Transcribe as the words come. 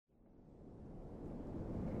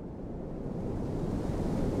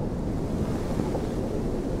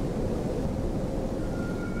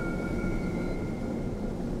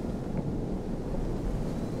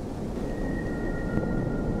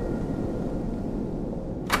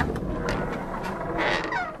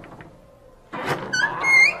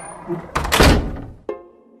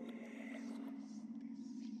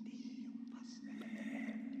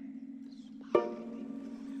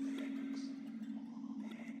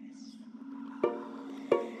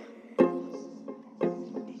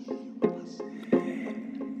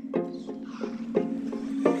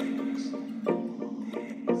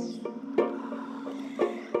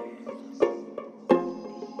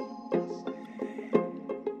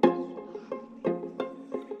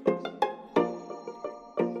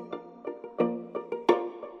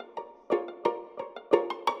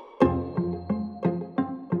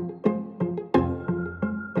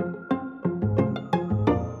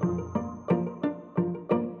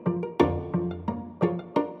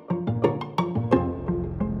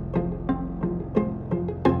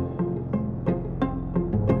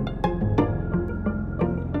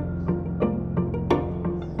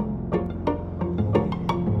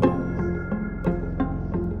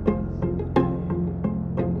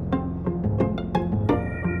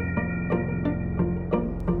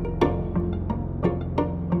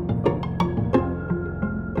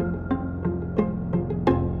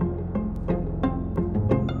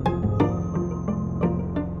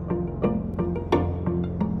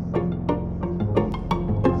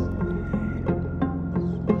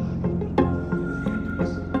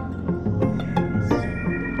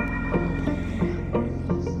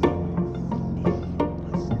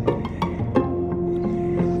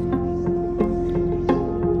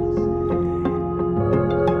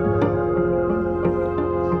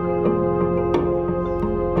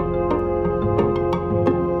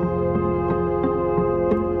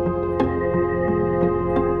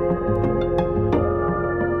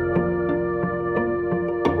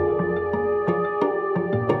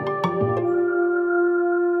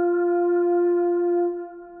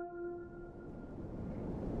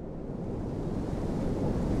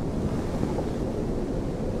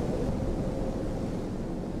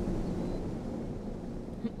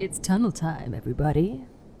It's tunnel time, everybody.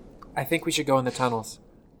 I think we should go in the tunnels.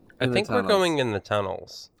 I think we're going in the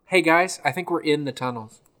tunnels. Hey guys, I think we're in the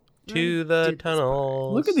tunnels. To the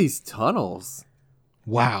tunnels. Look at these tunnels.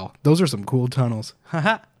 Wow, those are some cool tunnels.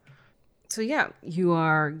 Haha. So yeah, you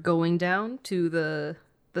are going down to the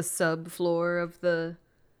subfloor of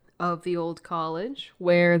the old college,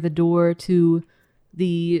 where the door to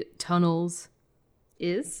the tunnels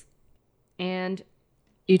is, and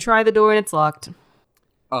you try the door and it's locked.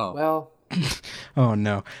 Oh. Well, Oh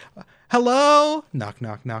no. Hello? Knock,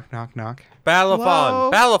 knock, knock, knock, knock. Balaphon!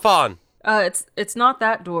 Hello? Balaphon! It's not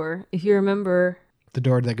that door. If you remember, The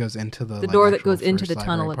door that goes into the door that actual goes into the first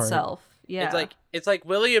tunnel library part. itself. Yeah. It's like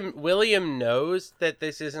William knows that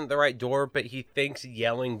this isn't the right door, but he thinks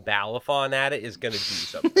yelling Balaphon at it is gonna do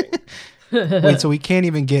something. Wait, so we can't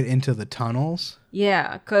even get into the tunnels?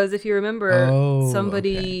 Yeah, because if you remember, Oh,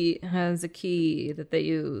 somebody has a key that they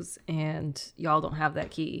use, and y'all don't have that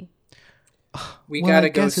key. we Well, gotta I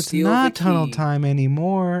go guess it's steal not the key. tunnel time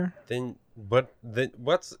anymore. Then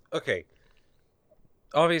what's okay?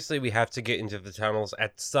 Obviously, we have to get into the tunnels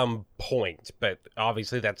at some point, but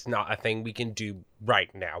obviously that's not a thing we can do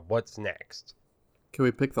right now. What's next? Can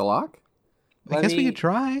we pick the lock? I guess we could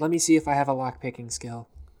try. Let me see if I have a lock-picking skill.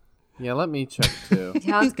 Yeah, let me check too.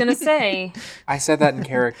 Yeah, I was gonna say, I said that in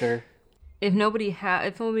character. if nobody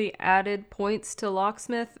added points to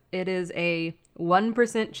locksmith, it is a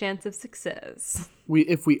 1% chance of success.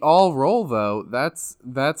 If we all roll though, that's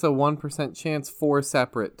a 1% chance 4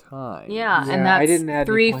 separate times. Yeah, Yeah, and I that's didn't add any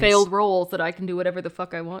 3 points. failed rolls that I can do whatever the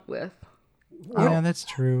fuck I want with. Yeah, that's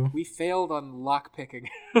true. We failed on lock-picking.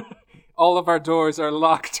 All of our doors are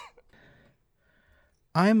locked.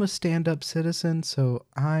 I'm a stand-up citizen, so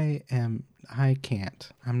I can't.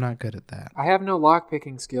 I'm not good at that. I have no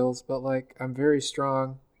lock-picking skills, but like I'm very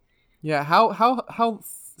strong. Yeah, how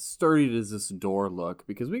sturdy does this door look?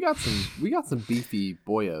 Because we got some beefy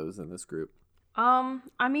boyos in this group. I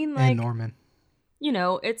mean, And like, Norman. you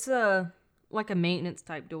know, it's a maintenance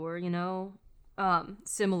type door, you know,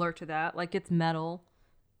 similar to that. Like, it's metal.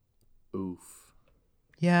 Oof.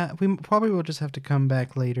 Yeah, we probably will just have to come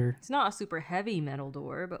back later. It's not a super heavy metal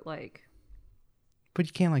door, but like, But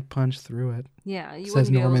you can't, like, punch through it. yeah, you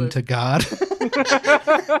Says wouldn't be able Norman to God.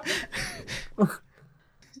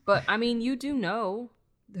 But I mean, you do know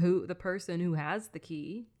the person who has the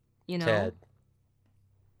key, you know. Ted.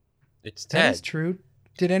 It's That Ted. is true.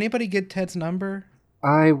 Did anybody get Ted's number?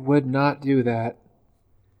 I would not do that.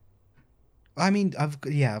 I mean, of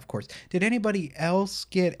course. Did anybody else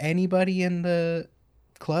get anybody in the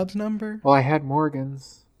club's number? Well, I had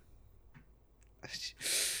Morgan's.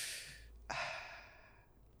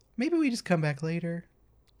 Maybe we just come back later.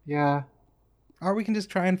 Yeah. Or we can just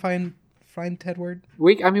try and find Tedward.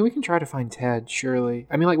 We can try to find Ted, surely.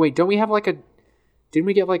 I mean, like, wait, don't we have didn't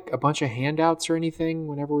we get like a bunch of handouts or anything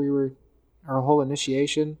whenever we were our whole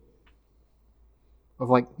initiation? Of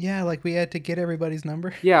like, Yeah, like we had to get everybody's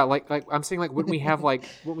number. yeah, like I'm saying, like, wouldn't we have like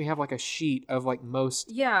a sheet of like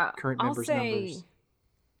most Yeah, current I'll members' say numbers?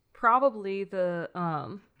 probably the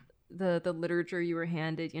literature you were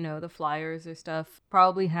handed, you know, the flyers or stuff,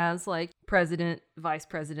 probably has like president, vice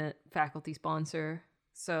president, faculty sponsor.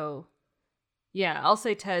 So, yeah, I'll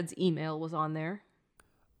say Ted's email was on there.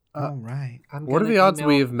 All right. What are the odds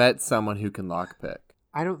we have met someone who can lockpick?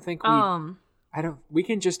 I don't think we. We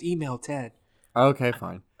can just email Ted. Okay,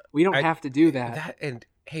 fine. We don't have to do that. And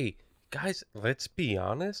hey, guys, let's be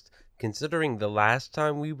honest. Considering the last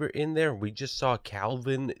time we were in there, we just saw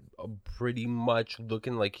Calvin pretty much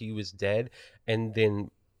looking like he was dead, and then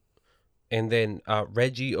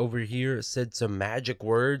Reggie over here said some magic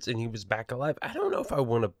words, and he was back alive. I don't know if I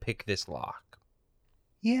want to pick this lock.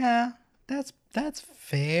 Yeah, that's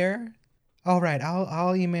fair. All right,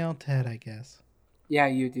 I'll email Ted, I guess. Yeah,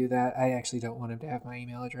 you do that. I actually don't want him to have my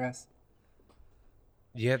email address.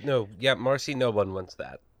 Marcy, no one wants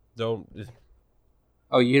that. Don't.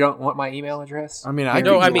 Oh, you don't want my email address? I mean, I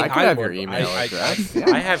could have your would. email address.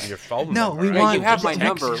 I have your phone No, number. we Yeah, want- you have just my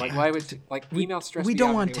text number. it. Like, why would email stress We me don't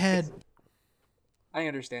out want anyways. Ted. I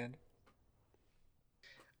understand.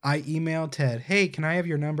 I emailed Ted. Hey, can I have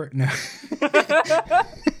your number? No.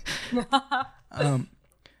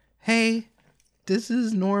 Hey, this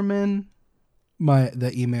is Norman.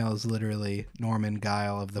 The email is literally Norman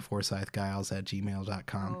Guile of the Forsyth Giles at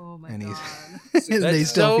gmail.com. Oh my and god. they That's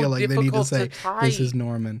still so feel like they need to difficult say, to this type. is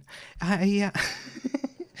Norman. Yeah.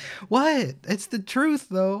 What? It's the truth,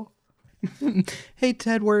 though. Hey,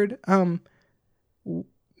 Tedward.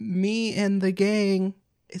 Me and the gang.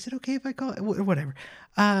 Is it okay if I call it? Whatever.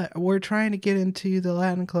 We're trying to get into the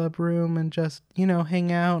Latin Club room and just,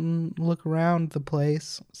 hang out and look around the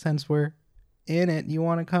place since we're in it. You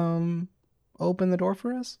want to come open the door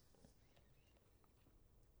for us?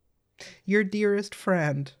 Your dearest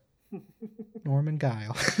friend, Norman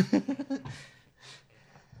Guile.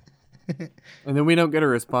 And then we don't get a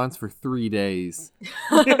response for 3 days.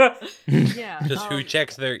 Yeah. Just who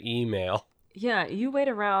checks their email? Yeah, you wait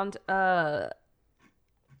around. It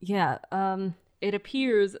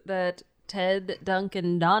appears that Ted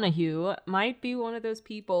Duncan Donahue might be one of those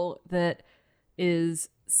people that is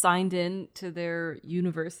signed in to their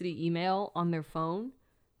university email on their phone.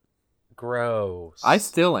 Gross. I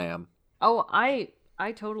still am. Oh, I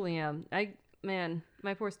totally am. Man,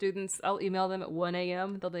 my poor students, I'll email them at 1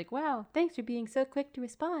 a.m. They'll be like, wow, thanks for being so quick to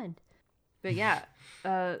respond. But yeah,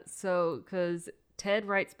 because Ted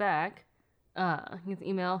writes back, his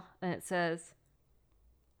email, and it says,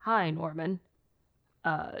 "Hi, Norman.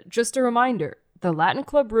 Just a reminder, the Latin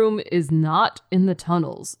Club room is not in the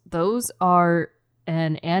tunnels. Those are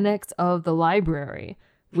an annex of the library.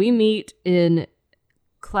 We meet in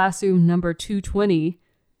classroom number 220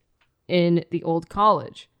 in the old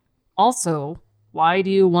college. Also, why do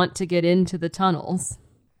you want to get into the tunnels?"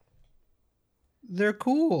 They're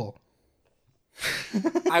cool.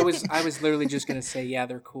 I was literally just gonna say, yeah,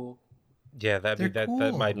 they're cool. Yeah, that They're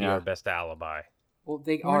might be cool. our best alibi. Well,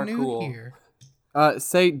 they We're are new cool. here.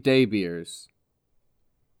 Say day beers.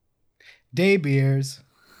 Day beers.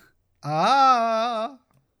 Ah.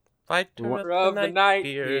 If I turn What- up the night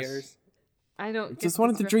beers. I don't Just get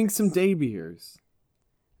wanted this to drink some reference. day beers.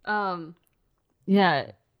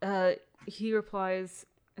 Yeah, he replies,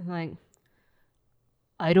 like,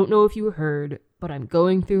 "I don't know if you heard, but I'm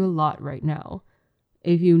going through a lot right now.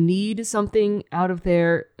 If you need something out of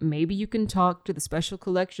there, maybe you can talk to the special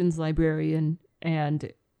collections librarian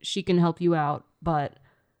and she can help you out, but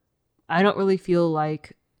I don't really feel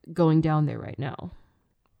like going down there right now."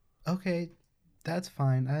 Okay, that's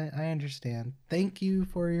fine. I understand. Thank you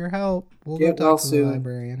for your help. We'll Get go well talk to the soon.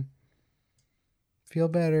 librarian. Feel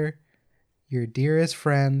better. Your dearest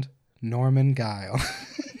friend, Norman Guile.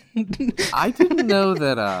 I didn't know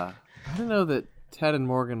that Ted and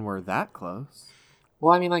Morgan were that close.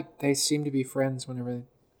 Well, I mean, like, they seem to be friends whenever,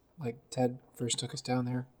 like, Ted first took us down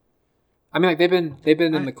there. I mean, like, they've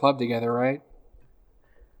been in the club together, right?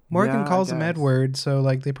 Morgan Yeah, I calls him guess. Edward, so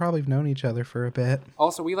like they probably have known each other for a bit.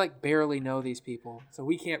 Also, we, like, barely know these people, so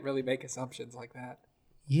we can't really make assumptions like that.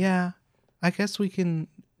 Yeah, I guess we can.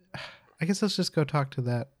 I guess let's just go talk to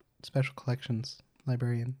that special collections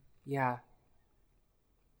librarian. Yeah.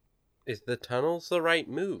 Is the tunnels the right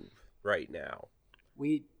move right now?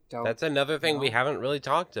 We don't. That's another thing we No. haven't really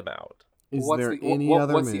talked about. Is what's there the, any what-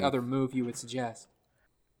 other What's move? the other move you would suggest?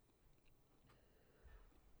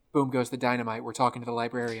 Boom goes the dynamite. We're talking to the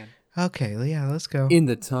librarian. Okay, yeah, let's go. In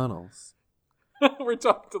the tunnels. We're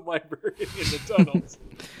talking to the librarian in the tunnels.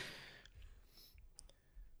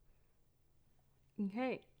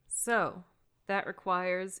 Okay, so that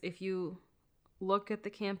requires, if you look at the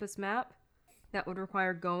campus map, that would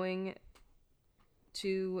require going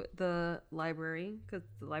to the library, because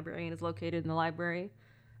the librarian is located in the library.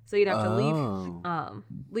 So you'd have to Oh.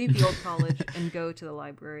 leave the old college and go to the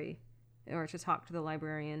library, or to talk to the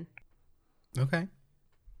librarian. Okay.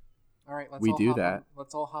 All right, let's We all do hop that. On,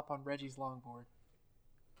 let's all hop on Reggie's longboard.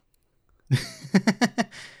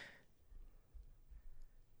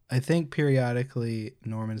 I think periodically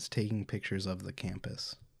Norman's taking pictures of the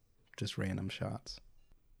campus, just random shots.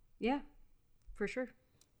 Yeah, for sure.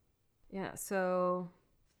 Yeah, so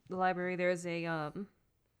the library, there's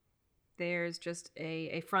just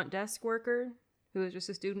a front desk worker who is just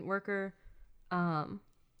a student worker. And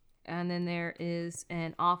then there is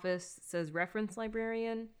an office that says reference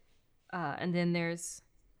librarian. And then there's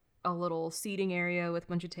a little seating area with a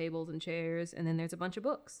bunch of tables and chairs, and then there's a bunch of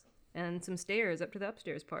books and some stairs up to the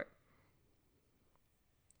upstairs part.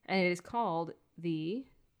 And it is called the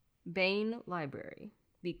Bain Library.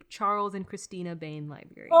 The Charles and Christina Bain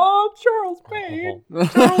Library. Oh, Charles Payne.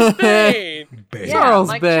 Charles Bane! Yeah, Charles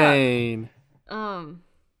like Chuck. Bane. Um,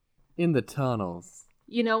 In the tunnels.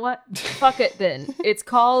 you know what? Fuck it then. It's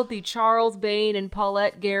called the Charles Bain and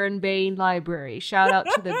Paulette Guerin Bain Library. Shout out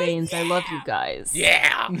to the Bains. I love you guys.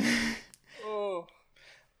 Yeah! Oh.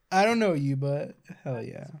 I don't know you, but hell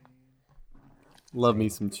yeah. Love me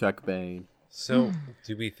some Chuck Bane. So,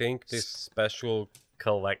 do we think this special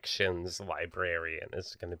collections librarian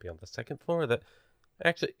is going to be on the second floor?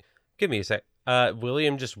 Actually, give me a sec.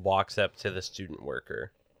 William just walks up to the student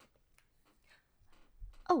worker.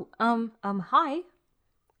 Oh, hi.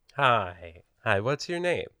 Hi, what's your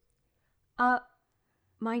name?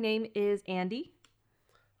 My name is Andy.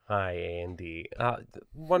 Hi, Andy.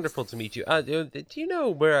 Wonderful to meet you. Do you know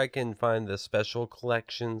where I can find the Special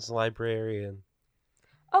Collections Librarian?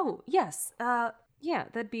 Oh, yes. Yeah,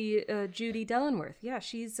 that'd be Judy Dellenworth. Yeah,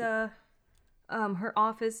 she's her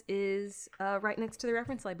office is right next to the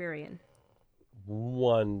reference librarian.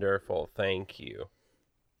 Wonderful, thank you.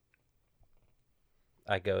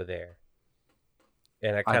 I go there.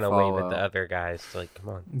 And I kind of wave at the other guys, like, come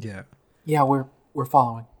on. Yeah. Yeah, we're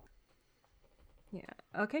following. Yeah.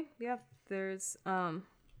 Okay. Yeah. There's yeah,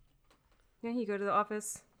 you go to the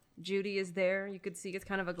office. Judy is there. You could see it's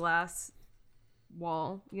kind of a glass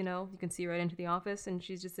wall, you know. You can see right into the office, and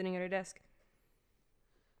she's just sitting at her desk.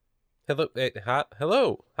 Hello.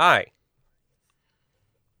 Hello. Hi.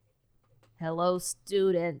 Hello,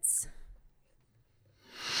 students.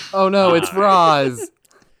 Oh no, it's Roz.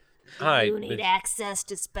 Hi. You need access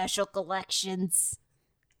to special collections.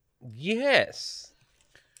 Yes.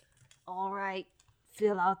 All right.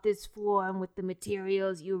 Fill out this form with the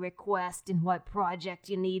materials you request and what project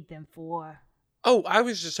you need them for. Oh, I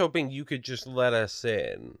was just hoping you could just let us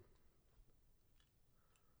in.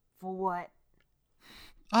 For what?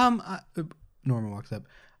 Norman walks up.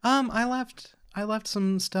 I left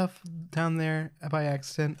some stuff down there by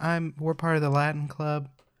accident. We're part of the Latin club.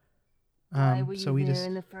 Why were you so we there just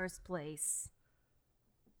in the first place?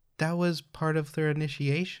 that was part of their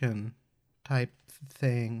initiation type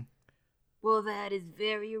thing. Well, that is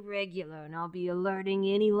very irregular, and I'll be alerting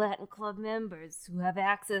any Latin Club members who have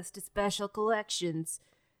access to special collections.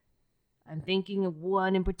 I'm thinking of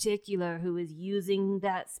one in particular who is using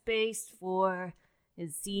that space for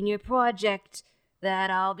his senior project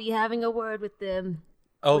that I'll be having a word with them.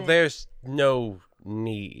 Oh, with. there's no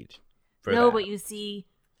need for No, that. but you see,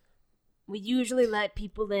 we usually let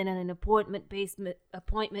people in on an appointment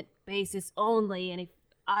basis only, and if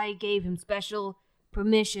I gave him special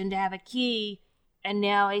permission to have a key, and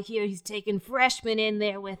now I hear he's taking freshmen in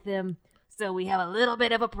there with him, so we have a little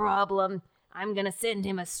bit of a problem. I'm gonna send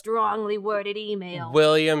him a strongly worded email.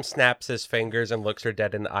 William snaps his fingers and looks her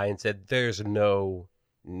dead in the eye and said, "There's no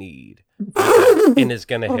need," and is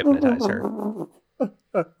gonna hypnotize her.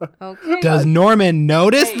 Okay. Does Norman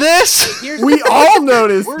notice this? We all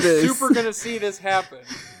noticed We're this. super gonna see this happen.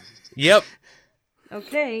 Yep.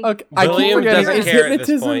 Okay. Okay, I keep William forgetting. doesn't Is care at this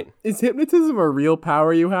hypnotism point. is hypnotism a real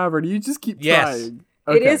power you have, or do you just keep Yes.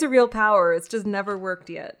 trying? It is a real power. It's just never worked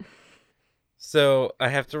yet. So I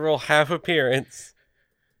have to roll half appearance.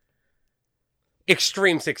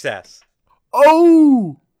 Extreme success.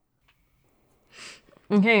 Oh,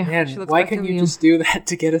 Okay. Man, she looks why back couldn't to you just do that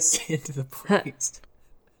to get us into the place?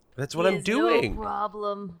 That's what I'm There's doing. No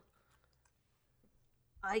problem.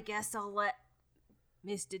 I guess I'll let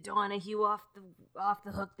Mr. Donahue off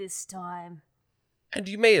the hook this time. And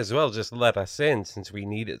you may as well just let us in since we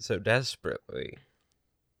need it so desperately.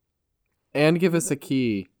 and give us a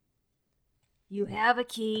key. You have a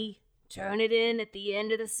key. Turn it in at the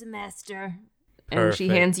end of the semester. And she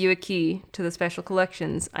Perfect. hands you a key to the special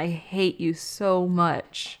collections. I hate you so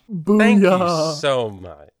much. Thank you Booyah. so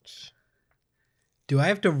much. Do I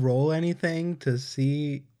have to roll anything to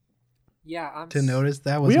see Yeah, to notice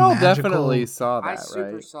that was We all magical? definitely saw I that,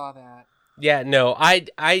 super right? saw that. Yeah, no, I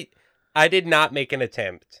did not make an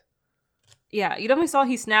attempt. Yeah, you definitely saw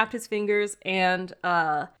he snapped his fingers and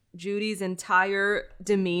Judy's entire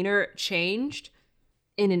demeanor changed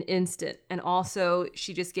in an instant. And also,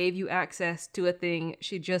 she just gave you access to a thing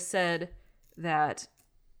she just said that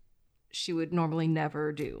she would normally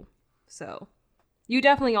never do. So, you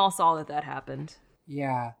definitely all saw that happened.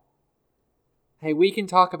 Yeah. Hey, we can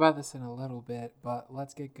talk about this in a little bit, but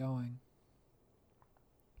let's get going.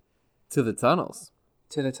 To the tunnels.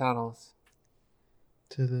 To the tunnels.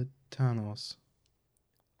 To the tunnels.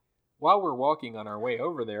 While we're walking on our way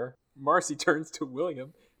over there, Marcy turns to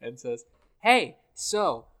William and says, "Hey,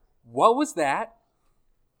 so, what was that?"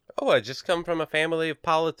 Oh, I just come from a family of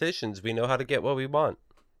politicians. We know how to get what we want.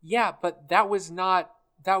 Yeah, but that was not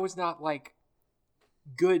like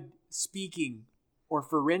good speaking or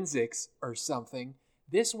forensics or something.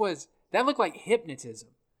 That looked like hypnotism.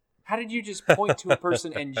 How did you just point to a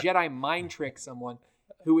person and Jedi mind trick someone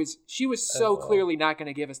she was so clearly not going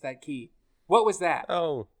to give us that key? What was that?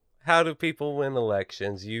 Oh, how do people win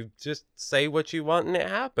elections? You just say what you want and it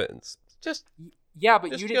happens. Just Yeah,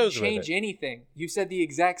 but Just you didn't goes with change it. anything. You said the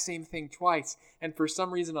exact same thing twice, and for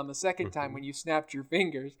some reason on the second time when you snapped your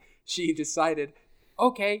fingers, she decided,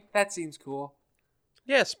 "Okay, that seems cool.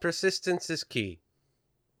 yes, persistence is key.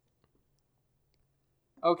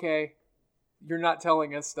 Okay, you're not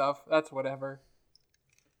telling us stuff. That's whatever."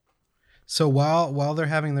 So while they're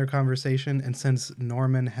having their conversation, and since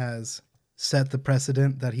Norman has set the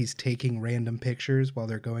precedent that he's taking random pictures while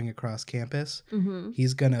they're going across campus. Mm-hmm.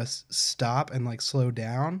 He's gonna stop and like slow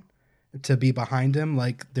down to be behind him,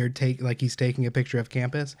 like he's taking a picture of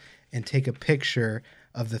campus, and take a picture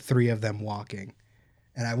of the three of them walking.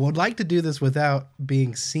 And I would like to do this without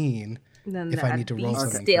being seen. Then If I need to roll that'd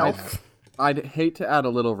be something for stealth. that. I'd hate to add a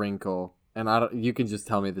little wrinkle, and you can just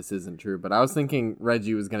tell me this isn't true, but I was thinking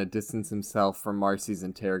Reggie was going to distance himself from Marcy's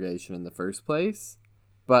interrogation in the first place,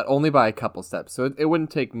 but only by a couple steps. So it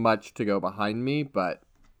wouldn't take much to go behind me, but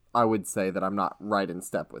I would say that I'm not right in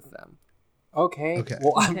step with them. Okay. Okay.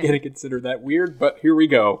 Well, I'm going to consider that weird, but here we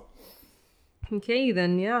go. Okay,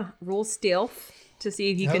 then yeah, roll stealth to see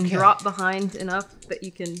if you can Okay. drop behind enough that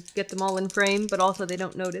you can get them all in frame, but also they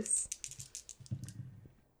don't notice.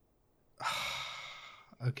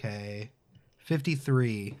 Okay,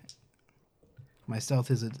 53. My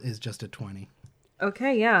stealth is just a 20.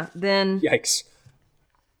 Okay, yeah, then Yikes.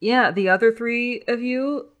 yeah, the other three of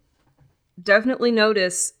you definitely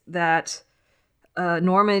notice that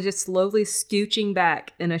Norman is just slowly scooching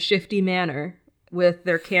back in a shifty manner with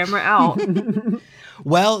their camera out.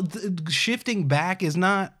 Well, shifting back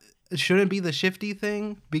shouldn't be the shifty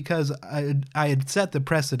thing, because I had set the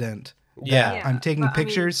precedent. Yeah. Yeah, I'm taking but, I mean,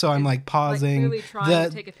 pictures, so I'm like pausing. Like, really trying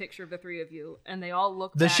to take a picture of the three of you, and they all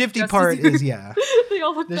look The back shifty just part as is, yeah. they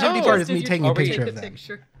all look The back shifty just part is as me you're taking a trying to picture take of the them.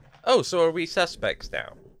 picture. Oh, so are we suspects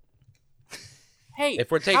now? Hey,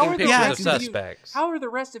 If we're how taking are the pictures of rest you- suspects. how are the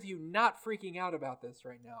rest of you not freaking out about this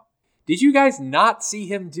right now? Did you guys not see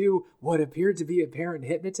him do what appeared to be apparent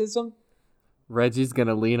hypnotism? Reggie's going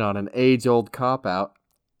to lean on an age-old cop-out.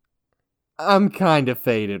 I'm kind of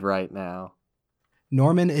faded right now.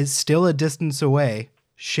 Norman is still a distance away,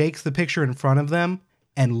 shakes the picture in front of them,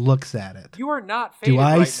 and looks at it. You are not faded Do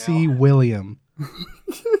I right see now. William?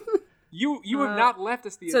 You have not left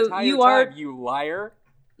us the so entire you time, are- you liar.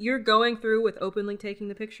 You're going through with openly taking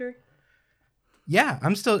the picture? Yeah,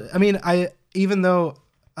 I'm still. I mean, even though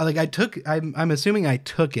I'm assuming I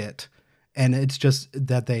took it, and it's just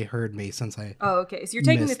that they heard me since I. Oh, okay. So you're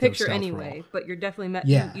taking the Missed the picture stealth anyway, roll. but you're definitely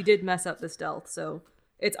Yeah. you did mess up the stealth, so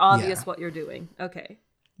it's obvious Yeah. what you're doing. Okay.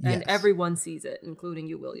 And Yes. everyone sees it, including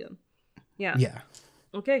you, William. Yeah. Yeah.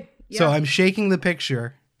 Okay. Yeah. So I'm shaking the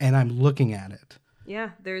picture and I'm looking at it.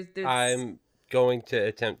 Yeah, there's I'm going to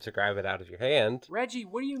attempt to grab it out of your hand. Reggie,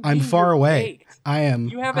 what do you mean I'm far you're away. baked? I am.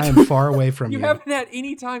 You haven't- I am far away from You you. haven't had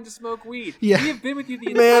any time to smoke weed. Yeah. We have been with you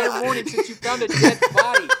the Man. entire morning since you found a dead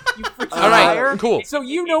body. You freaking All right, liar. cool. So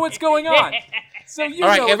you know what's going on. So you All know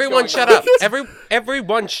right, what's everyone going shut on. up.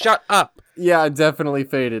 Everyone shut up. Yeah, definitely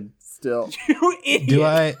faded still. You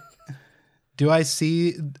idiot. Do I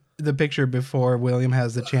see the picture before William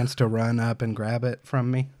has the chance to run up and grab it from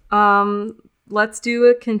me? let's do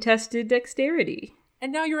a contested dexterity.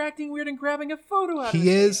 And now you're acting weird and grabbing a photo out of He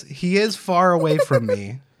his is. He is far away from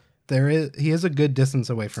me. He is a good distance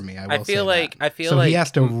away from me. I will feel say like- that. I feel so he like-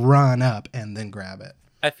 has to run up and then grab it.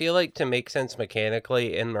 I feel like to make sense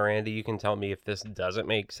mechanically, and Miranda, you can tell me if this doesn't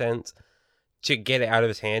make sense. To get it out of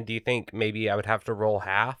his hand, do you think maybe I would have to roll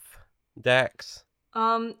half dex?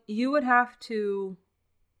 You would have to,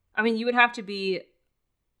 you would have to be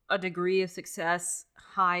a degree of success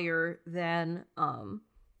higher than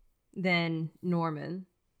Norman.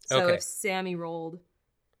 So Okay. if Sammy rolled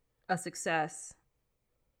a success,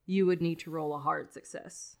 you would need to roll a hard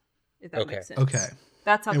success. If that Okay. makes sense. Okay.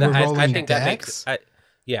 That's how And we're I rolling think that dex? makes.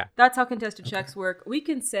 Yeah. that's how contested checks work. We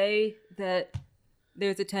can say that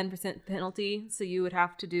there's a 10% penalty, so you would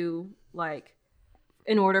have to do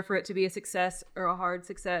in order for it to be a success or a hard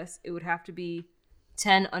success, it would have to be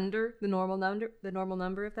 10 under the normal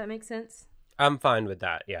number, if that makes sense. I'm fine with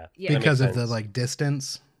that. Yeah. Yeah. That Because makes of the sense. Yeah,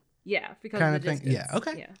 distance. because Kind of the of thing? distance. Yeah,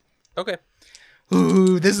 okay. Yeah. Okay.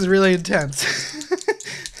 Ooh, this is really intense.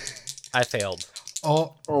 I failed.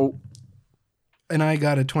 Oh, And I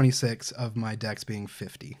got a 26 of my dex being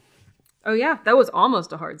 50. Oh yeah, that was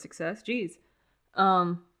almost a hard success. Jeez.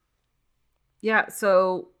 Yeah,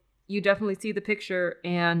 so you definitely see the picture,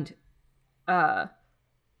 and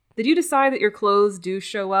did you decide that your clothes do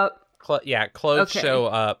show up? Clothes Okay. show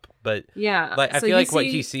up, but Yeah. I so feel you like what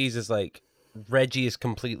see- he sees is Reggie is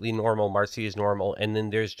completely normal, Marcy is normal, and then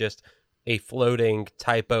there's just a floating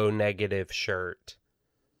typo negative shirt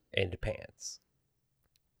and pants.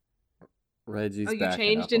 Reggie's Oh, you backing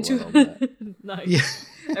changed up a into little bit. nice.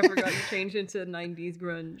 Yeah. I forgot you changed into 90s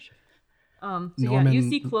grunge. So yeah, Norman- you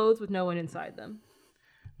see clothes with no one inside them.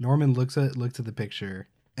 Norman looks at the picture,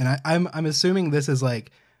 and I'm assuming this is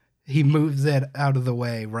he moves it out of the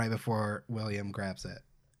way right before William grabs it,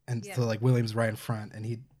 and Yeah. so William's right in front,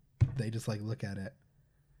 and they just look at it.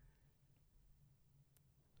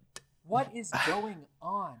 What is going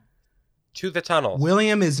on? To the tunnels.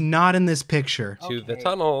 William is not in this picture. To the Okay.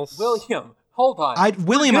 tunnels. William, hold on.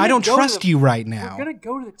 William, I don't trust you right now. We're gonna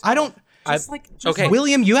go to the tunnel. I don't- okay.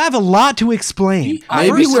 William, you have a lot to explain. Maybe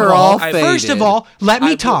First of we're all- all faded. First of all, let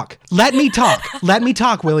me talk. Let me talk. Let me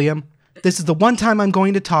talk, William. This is the one time I'm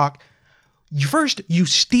going to talk. First, you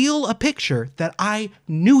steal a picture that I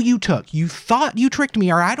knew you took. You thought you tricked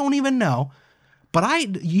me, or I don't even know.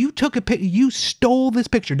 But you took a pic. You stole this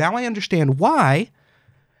picture. Now I understand why.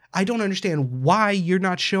 I don't understand why you're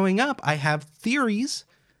not showing up. I have theories,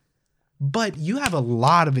 but you have a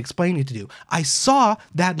lot of explaining to do. I saw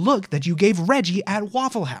that look that you gave Reggie at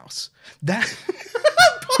Waffle House. That.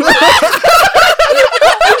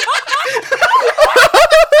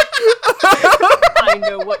 I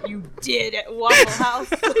know what you did at Waffle House.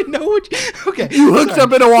 I know what you, okay. You hooked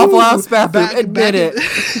up in a Waffle House bathroom. Admit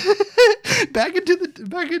it. back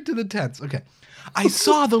into the tents. Okay. I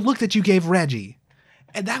saw the look that you gave Reggie.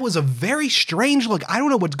 And that was a very strange look. I don't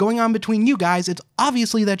know what's going on between you guys. It's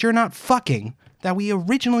obviously that you're not fucking that we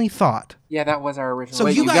originally thought. Yeah, that was our original. So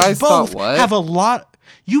Wait, you you guys guys both thought what? have a lot.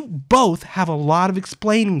 You both have a lot of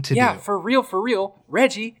explaining to Yeah, do. for real.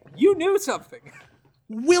 Reggie, you knew something.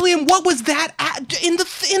 William, what was that in the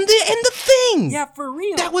thing? Yeah, for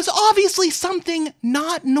real. That was obviously something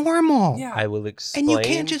not normal. Yeah. I will explain. And you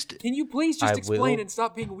can't just. Can you please just I explain will. and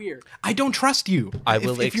stop being weird? I don't trust you. I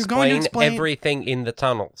will if you're going to explain everything in the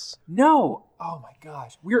tunnels. No. Oh my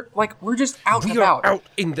gosh. We're just out and We are about. out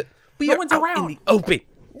in the. We No are one's out around. in the open.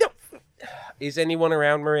 No. Is anyone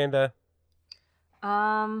around, Miranda?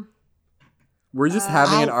 We're just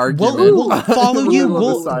having an I'll- argument. We'll follow in the you.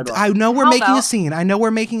 middle of the sidewalk. I know we're How making a about- scene. I know we're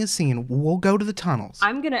making a scene. We'll go to the tunnels.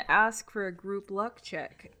 I'm gonna ask for a group luck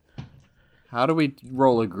check. How do we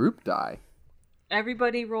roll a group die?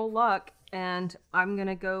 Everybody roll luck, and I'm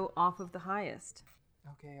gonna go off of the highest.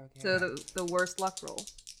 Okay. So the worst luck roll.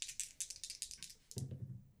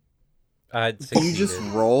 I'd Do you just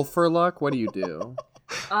succeeded. roll for luck? What do you do?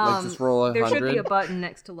 Like just roll There should be a 100? button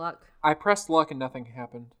next to luck. I pressed luck and nothing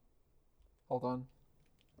happened. Hold on.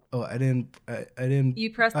 Oh, I didn't. I didn't.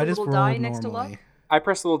 You press the I just little die rolled next to normally. luck? I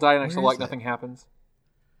pressed the little die next to Where luck, is it? nothing happens.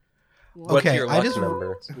 What's Okay, your I luck just-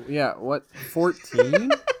 number? Yeah, what?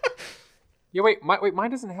 14? Yeah, wait,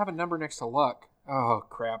 mine doesn't have a number next to luck. Oh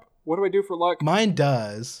crap. What do I do for luck? Mine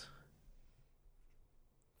does.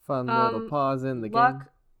 Fun little pause in the Luck, game.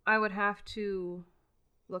 I would have to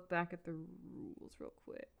look back at the rules real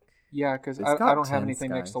quick. Yeah, because It's I got don't have 10, anything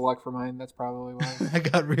next guys. to luck for mine. That's probably why. I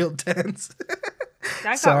got real tense. That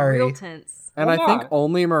got Sorry. real tense. And Why I think not?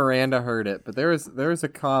 only Miranda heard it, but there was a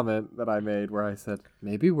comment that I made where I said,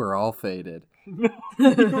 maybe we're all faded. That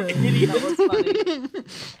was funny.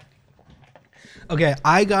 Okay,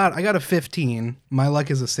 I got a 15. My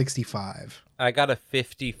luck is a 65. I got a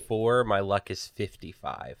 54. My luck is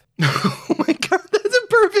 55. Oh my god, that's a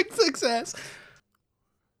perfect success.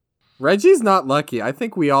 Reggie's not lucky. I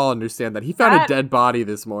think we all understand that. He found a That- dead body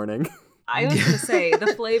this morning. I was gonna say the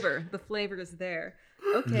flavor is there.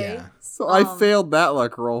 Okay. Yeah. So I failed that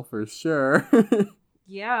luck roll for sure.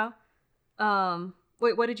 Yeah.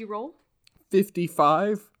 Wait, what did you roll?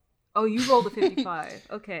 55? Oh, you rolled a 55.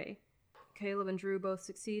 Okay. Caleb and Drew both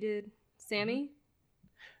succeeded. Sammy?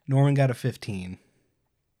 Norman got a 15.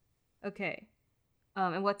 Okay.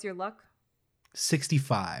 And what's your luck?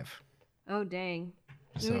 65. Oh dang.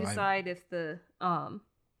 Let So me I- decide if the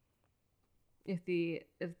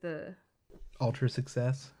Ultra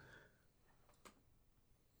success.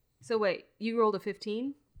 so wait, you rolled a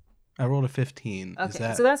 15? I rolled a 15. Okay. Is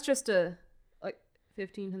that So that's just a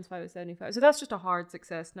 15 times 5 is 75. So that's just a hard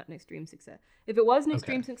success, not an extreme success. If it was an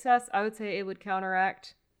extreme success, I would say it would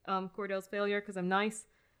counteract Cordell's failure because I'm nice.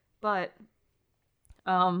 But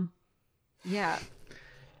yeah.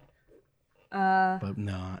 but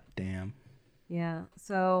not, damn. Yeah.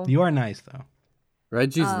 So You are nice though.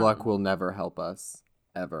 Reggie's luck will never help us.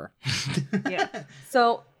 Ever. yeah.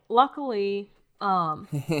 So luckily,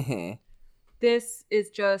 this is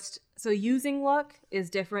just so using luck is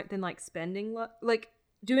different than like spending luck. Like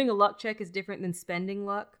doing a luck check is different than spending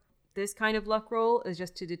luck. This kind of luck roll is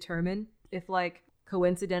just to determine if like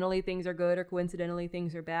coincidentally things are good or coincidentally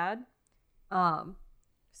things are bad.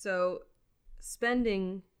 So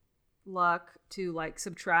spending luck to like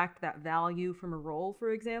subtract that value from a roll,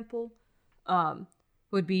 for example,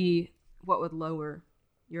 would be what would lower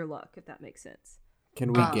your luck, if that makes sense.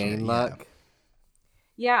 Can we Okay, gain yeah. luck?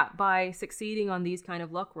 Yeah, by succeeding on these kind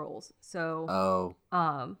of luck rolls. So,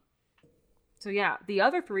 Oh. so yeah, the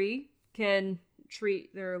other three can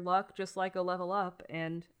treat their luck just like a level up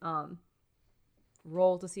and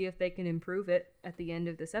roll to see if they can improve it at the end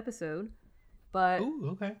of this episode. But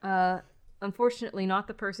Ooh, okay. unfortunately not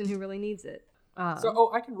the person who really needs it.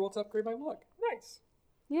 I can roll to upgrade my luck. Nice.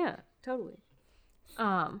 Yeah, totally.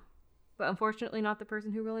 But unfortunately not the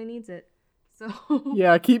person who really needs it. So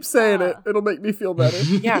Yeah, keep saying it. It'll make me feel better.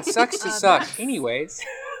 Yeah, sucks to suck. that's- Anyways.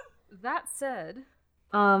 That said,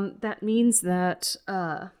 that means that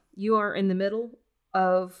you are in the middle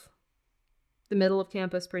of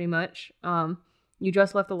campus pretty much. You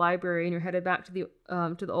just left the library and you're headed back to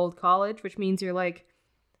the old college, which means you're like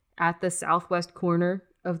at the southwest corner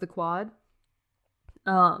of the quad.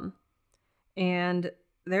 And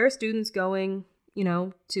there are students going,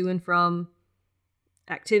 to and from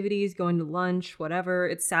activities, going to lunch, whatever.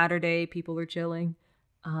 It's Saturday, people are chilling.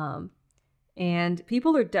 And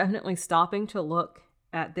people are definitely stopping to look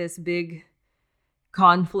at this big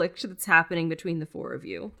conflict that's happening between the four of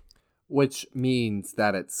you. Which means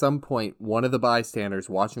that at some point, one of the bystanders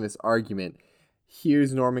watching this argument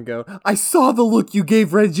hears Norman go, "I saw the look you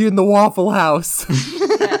gave Reggie in the Waffle House."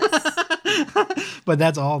 But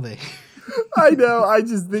that's all they. I know. I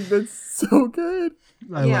just think that's so good.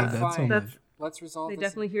 I Yeah, love that so fine. much. Let's resolve They this.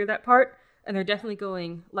 definitely hear that part, and they're definitely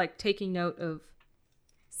going, like, taking note of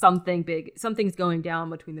something big. Something's going down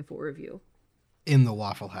between the four of you. In the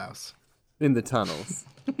Waffle House. In the tunnels.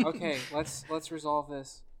 Okay, let's resolve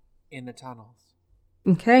this in the tunnels.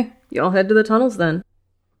 Okay, y'all head to the tunnels then.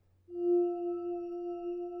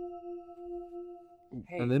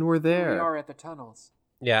 Hey, And then we're here there. we are at the tunnels.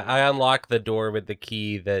 Yeah, I unlock the door with the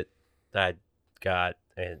key that I got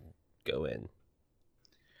and go in.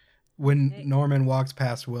 When Hey. Norman walks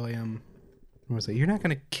past William, he was like, "You're not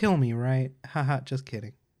going to kill me, right?" Haha, just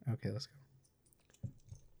kidding. Okay, let's go.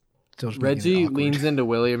 Still just making it Reggie awkward. leans into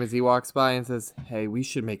William as he walks by and says, "Hey, we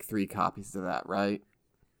should make 3 copies of that, right?"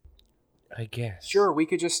 I guess. Sure, we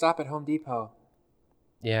could just stop at Home Depot.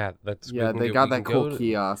 Yeah, that's. Yeah, they got that cool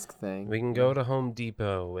kiosk thing. We can go to Home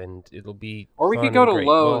Depot and it'll be. Or we fun could go and to great.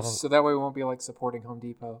 Lowe's, Well, so that way we won't be like supporting Home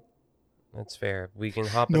Depot. that's fair. We can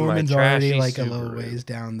hop Norman's in my already trashy like a little Subaru. ways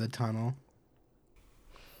down the tunnel.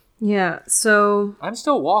 Yeah, so I'm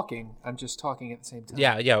still walking. I'm just talking at the same time.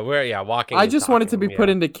 We're walking. I and just wanted to talking, be put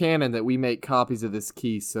into canon that we make copies of this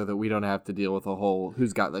key so that we don't have to deal with a whole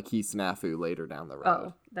who's got the key snafu later down the road.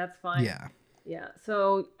 oh, that's fine. Yeah. Yeah.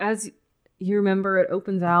 So as you remember, it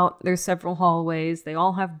opens out. There's several hallways. They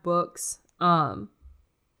all have books. I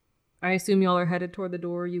assume y'all are headed toward the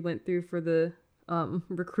door you went through for the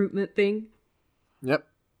recruitment thing. Yep.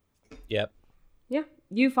 Yep. Yeah,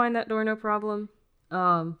 you find that door no problem.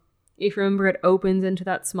 If you remember, it opens into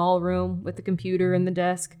that small room with the computer and the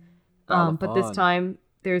desk. All the But this fun. time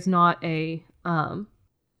there's not a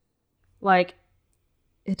like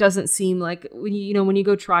it doesn't seem like when you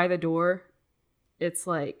go try the door, it's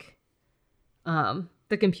like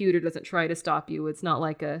the computer doesn't try to stop you. It's not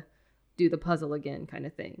like a do the puzzle again kind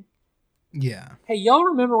of thing. Yeah. Hey, y'all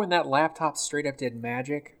remember when that laptop straight up did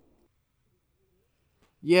magic?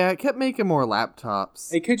 Yeah, it kept making more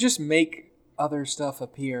laptops. It could just make other stuff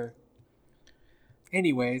appear.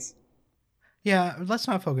 Anyways, Yeah, let's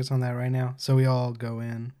not focus on that right now. So we all go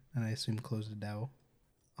in, and I assume close the door.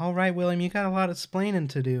 All right, William, you got a lot of explaining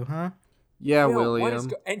to do, huh? Yeah, Will, what is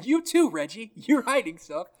William. and you too, Reggie. You're hiding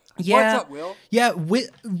stuff. Yeah. What's up, Will? Yeah,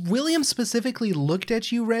 William specifically looked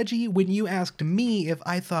at you, Reggie, when you asked me if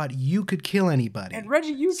I thought you could kill anybody. And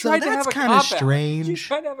Reggie, you So tried to that's have a kinda cop out. You strange.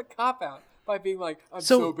 tried to have a cop out by being like, "I'm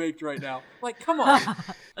So- so baked right now." Like, come on.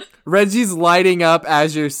 Reggie's lighting up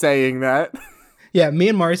as you're saying that. Yeah, me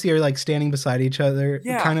and Marcy are like standing beside each other,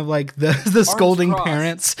 Yeah. kind of like the scolding crossed.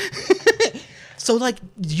 parents. So like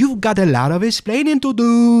you've got a lot of explaining to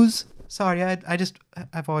do. Sorry,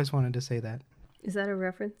 I've always wanted to say that. Is that a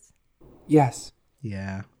reference? Yes,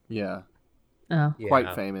 Yeah. Yeah, Oh. Yeah.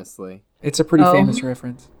 quite famously. it's a pretty Oh. famous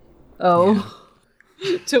reference. Oh.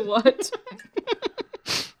 To what?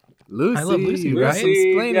 Lucy, love Lucy, you got right? some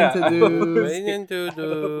explaining Yeah, to I love do. Waiting to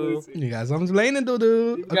do. You got some explaining to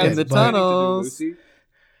do. You Okay, guys In the have but, plenty to do, tunnels. Lucy.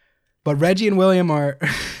 but Reggie and William are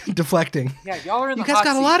deflecting. Yeah, y'all are in You the guys hot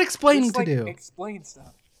got a seat. lot of explaining Just, to like, do. Explain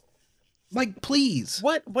stuff. Like, please.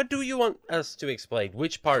 What do you want us to explain?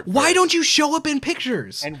 Which part? Why first? don't you show up in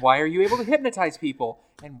pictures? And why are you able to hypnotize people?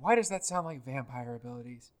 And why does that sound like vampire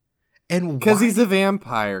abilities? And Because why- he's a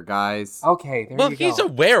vampire, guys. Okay, there Well, you go. he's a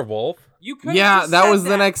werewolf. You could've Yeah, just that said was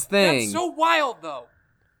the next thing. That's so wild, though.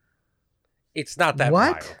 It's not that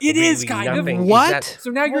What? wild. It is Really, kind of. nothing is What? that- So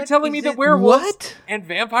now you're What telling me is that it? werewolves What? and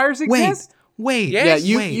vampires wait, exist? wait, Yes.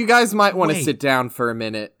 Yeah, wait. you guys might want to wait. sit down for a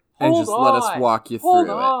minute and Hold just let us on. walk you Hold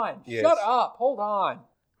through it. on. Yes. Shut up. Hold on.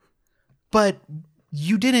 But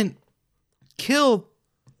you didn't kill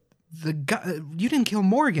the guy. You didn't kill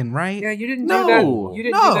Morgan, right? Yeah, you didn't No, do that. You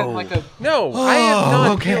didn't do that in no. like a. No, I have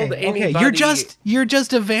not okay. killed anybody. Okay, you're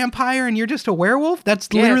just a vampire and you're just a werewolf. That's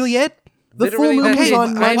Yes. literally it. The Literally, full moon that's was it.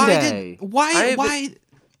 on Monday. Why?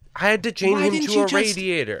 I had to chain Why him didn't to you a just-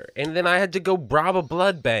 radiator, and then I had to go rob a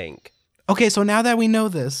blood bank. Okay, so now that we know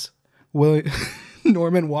this,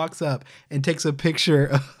 Norman walks up and takes a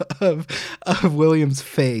picture of William's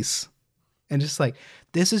face, and just like,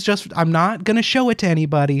 this is just, I'm not gonna show it to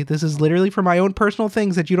anybody. This is literally for my own personal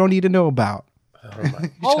things that you don't need to know about. Oh my!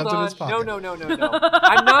 Hold shoves it in on. his pocket. No.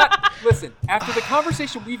 I'm not. Listen, after the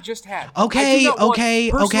conversation we've just had. Okay, I do not want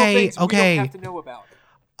okay, personal okay, things we okay. don't have to know about.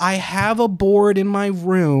 I have a board in my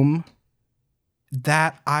room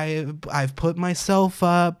that I've put myself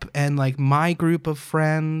up, and like my group of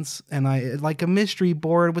friends, and I like a mystery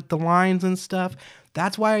board with the lines and stuff.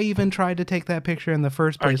 That's why I even tried to take that picture in the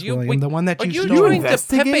first place, William. The one that are you you stole. doing the Pepe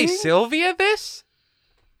investigating? Sylvia this?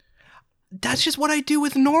 That's just what I do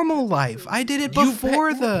with normal life. I did it You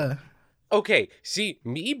before pe- the. Okay, see,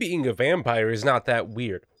 me being a vampire is not that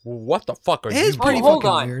weird. What the fuck are It you is pretty doing? Hold fucking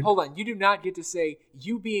on. weird. Hold on. You do not get to say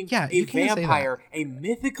you being Yeah, a you can't say that. vampire, a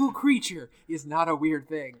mythical creature, is not a weird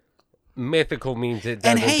thing. Mythical means it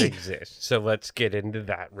And doesn't hey- exist. So let's get into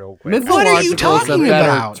that real quick. Myth- What are you Mythological is a talking better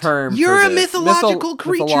about? term You're for a this. mythological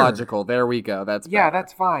creature. Mythological. There we go. That's Yeah, better.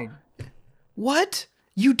 that's fine. What?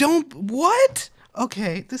 You don't. What?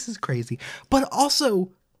 Okay, this is crazy. But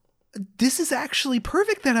also, this is actually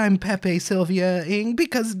perfect that I'm Pepe Sylvia-ing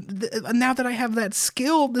because now that I have that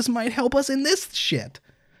skill, this might help us in this shit.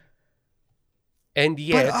 And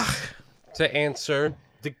yet, ugh. to answer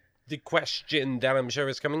the question that I'm sure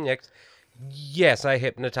is coming next, yes, I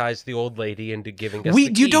hypnotized the old lady into giving us the You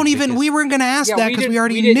key don't even. because- We weren't going to ask Yeah, that we because we didn't-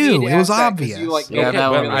 already we didn't knew. need to It was ask that 'cause obvious. you, like, Yeah, Okay,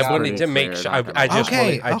 that well, one I was wanted pretty to make clear, sure. not gonna I lie. just Okay,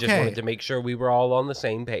 wanted. I just okay. wanted to make sure we were all on the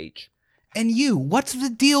same page. And you, what's the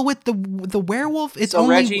deal with the werewolf? It's So,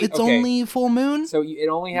 only Reggie, okay. only full moon. So it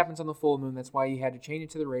only happens on the full moon. That's why you had to chain it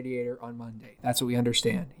to the radiator on Monday. That's what we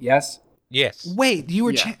understand. Yes? Yes. Wait, you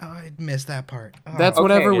were. Yeah. I missed that part. Oh. That's Okay.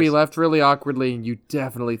 whenever we Yes. left really awkwardly, and you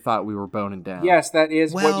definitely thought we were boning down. Yes, that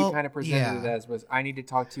is what you Well, kind of presented it yeah. as was, I need to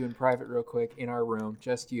talk to you in private real quick in our room.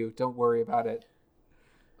 Just you. Don't worry about it.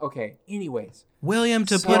 Okay. Anyways. William,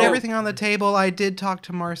 to So- put everything on the table, I did talk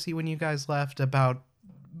to Marcy when you guys left about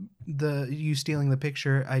you stealing the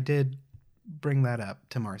picture. I did bring that up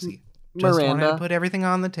to Marcy. Just wanted Miranda? to put everything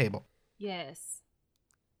on the table. Yes.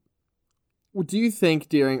 Do you think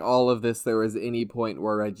during all of this there was any point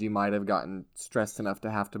where Reggie might have gotten stressed enough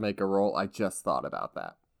to have to make a roll? I just thought about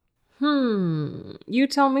that. You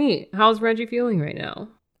tell me. How's Reggie feeling right now?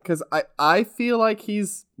 Because I feel like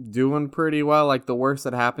he's doing pretty well. Like, the worst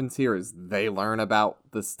that happens here is they learn about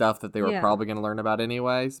the stuff that they were Yeah. probably going to learn about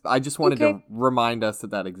anyways. I just wanted Okay. to remind us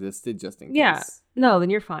that existed just in case. Yeah. No, then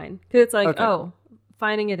you're fine. 'Cause it's like, Okay, oh,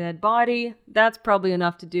 finding a dead body, that's probably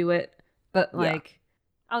enough to do it. But Yeah. like,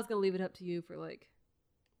 I was gonna leave it up to you for like,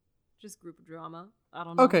 just group drama. I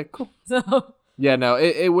don't know. Okay, cool. So Yeah, no,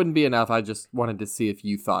 it wouldn't be enough. I just wanted to see if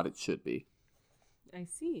you thought it should be. I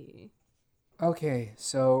see. Okay.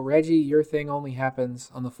 So, Reggie, your thing only happens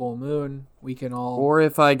on the full moon. We can all. Or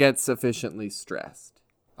if I get sufficiently stressed.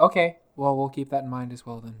 Okay. Well, we'll keep that in mind as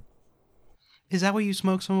well then. Is that why you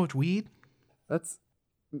smoke so much weed? That's...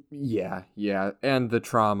 Yeah. And the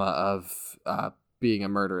trauma of being a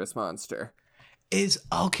murderous monster. Is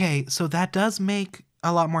okay. So that does make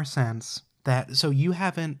a lot more sense. So you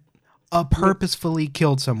haven't purposefully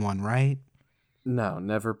killed someone, right? No,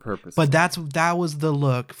 never purposely. But that was the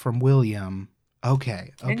look from William.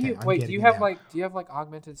 Okay. Can you I'm wait? Do getting you it have now. like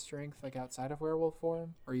augmented strength like outside of werewolf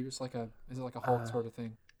form, or are you just like a? Is it like a Hulk sort of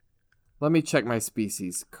thing? Let me check my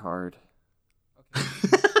species card. Well,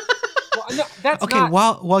 no, that's Okay, not.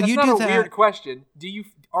 while that's you not do a that, weird question.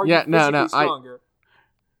 Are Yeah, you no, physically no, stronger?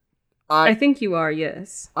 I think you are,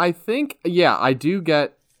 yes. I think, yeah, I do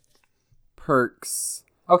get perks.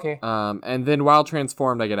 Okay. And then while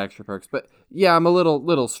transformed, I get extra perks. But yeah, I'm a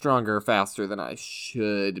little stronger, faster than I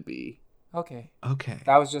should be. Okay. okay.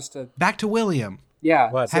 That was just a. Back to William.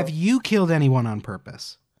 Yeah. What? so Have you killed anyone on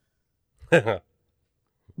purpose? I'll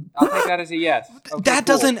take that as a yes. Okay, That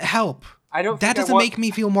cool. doesn't help. I don't. That think I doesn't want- make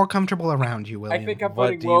me feel more comfortable around you, William. I think I'm What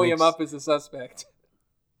putting do you William up as a suspect.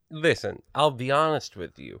 Listen, I'll be honest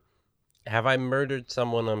with you. Have I murdered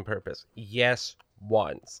someone on purpose? Yes,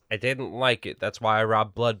 once. I didn't like it. That's why I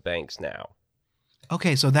rob blood banks now.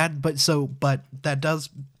 Okay, but that does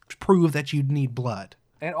prove that you need blood.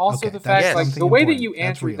 And also Okay, the that's fact, like something the way that important. you That's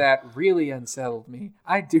answered real. that really unsettled me.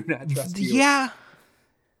 I do not trust you. Yeah.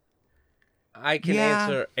 I can Yeah.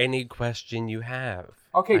 answer any question you have.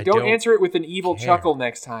 Okay, I don't answer it with an evil care. chuckle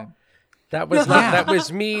next time. That was that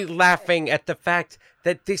was me laughing at the fact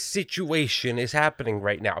that this situation is happening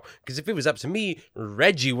right now. Because if it was up to me,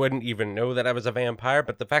 Reggie wouldn't even know that I was a vampire.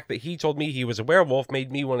 But the fact that he told me he was a werewolf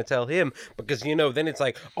made me want to tell him. Because, then it's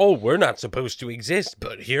like, oh, we're not supposed to exist,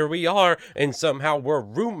 but here we are. And somehow we're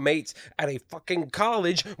roommates at a fucking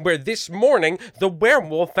college where this morning the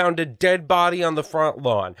werewolf found a dead body on the front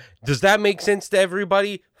lawn. Does that make sense to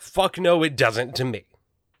everybody? Fuck no, it doesn't to me.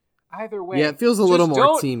 Either way, Yeah, it feels a little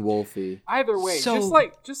more Teen Wolfy. Either way, So-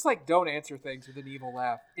 just like don't answer things with an evil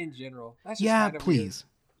laugh in general. That's just Yeah, kind of please.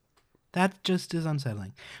 That just is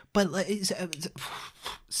unsettling. But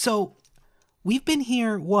so we've been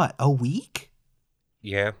here what, a week?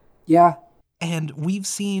 Yeah. Weird. Yeah. And we've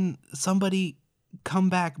seen somebody come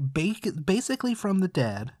back basically from the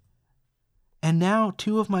dead. And now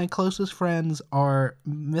two of my closest friends are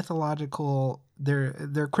mythological.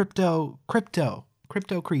 They're crypto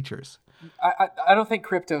creatures. I don't think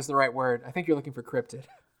crypto is the right word. I think you're looking for cryptid.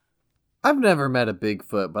 I've never met a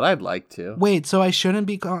Bigfoot, but I'd like to. Wait, so I shouldn't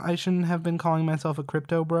have been calling myself a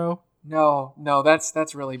crypto bro? No,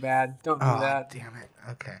 that's really bad. Don't do that. Damn it.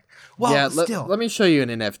 Okay. Well, yeah, still. let me show you an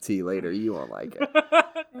NFT later. You won't like it.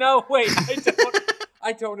 No, wait, I don't.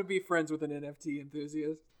 I don't want to be friends with an NFT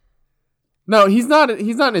enthusiast. No, he's not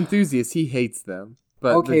an enthusiast. He hates them.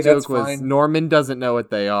 But Okay, the joke that's was fine. Norman doesn't know what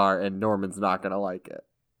they are, and Norman's not gonna like it.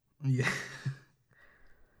 Yeah.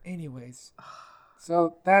 Anyways,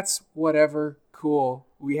 so that's whatever. Cool.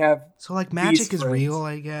 We have So like magic is friends. real,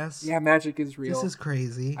 I guess. yeah, magic is real. This is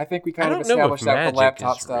crazy. I think we I kind of don't know if established that with magic the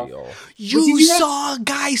laptop is stuff. real. You saw a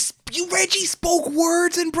guy. Reggie spoke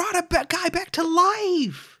words and brought a guy back to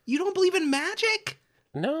life. You don't believe in magic?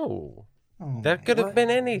 No. Oh, That could have what? been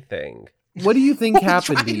anything. What do you think Well,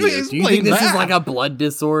 happened try to to you? Do you explain think this is that. like a blood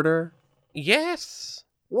disorder? Yes.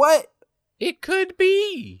 What? It could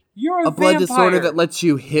be. You're A blood vampire. disorder that lets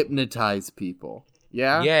you hypnotize people.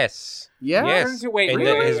 Yeah? Yes. Yeah? Yes. Wait, and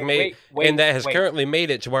really? that has made Wait, and that has wait. currently made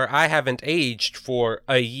it to where I haven't aged for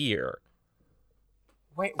a year.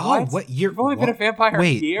 Wait, Oh, what? what year? You've only been a what? vampire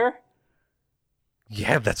Wait. a year?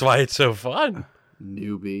 Yeah, that's why it's so fun.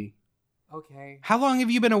 Newbie. Okay. How long have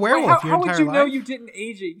you been a Wait, werewolf? how your would entire you life? know you didn't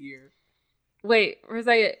age a year? Wait,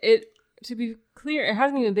 Rosaya, to be clear, it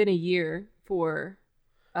hasn't even been a year for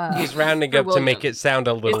He's rounding for up to make William. it sound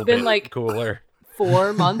a little It's been bit like- cooler.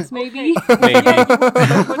 4 months maybe. Maybe. Yeah, you won't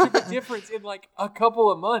know much of a difference in like a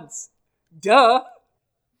couple of months. Duh.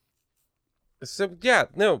 So yeah,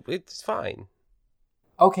 no, it's fine.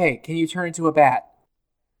 Okay, can you turn into a bat?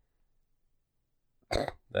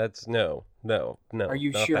 That's no. Are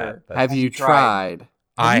you not sure? that. That's- Have you tried? tried?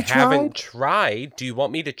 I Have you haven't tried. Do you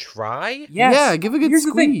want me to try? Yes. Yeah, give a good Here's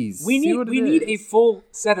the thing. squeeze. We See need what it need a is. full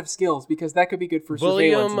set of skills because that could be good for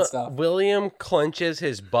surveillance and stuff. William clenches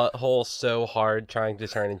his butthole so hard trying to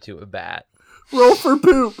turn into a bat. Roll for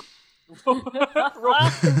poop. Roll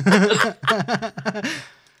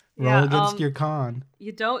Yeah, against your con.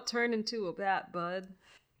 You don't turn into a bat, bud.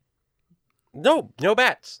 No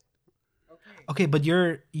bats. Okay, but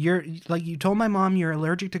you're like you told my mom you're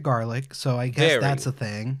allergic to garlic, so I guess Very. that's a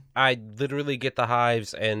thing. I literally get the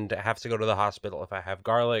hives and have to go to the hospital if I have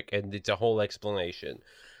garlic, and it's a whole explanation.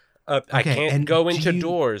 I Okay, can't and go do into you-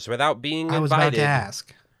 doors without being I was about invited. to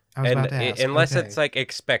ask. Unless Okay. it's like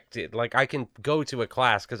expected, like I can go to a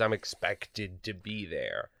class because I'm expected to be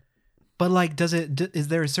there. But like, is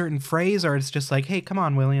there a certain phrase, or it's just like, hey, come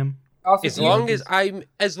on, William? Also, As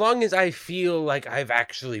long as I feel like I've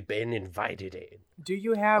actually been invited in. do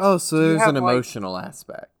you have? Oh, so do you there's have, an like- emotional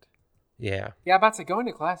aspect. Yeah. Yeah, I'm about to say going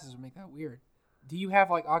to classes would make that weird. Do you have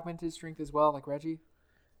like augmented strength as well, like Reggie?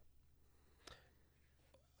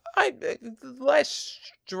 I less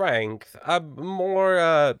strength. I'm more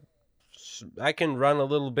I can run a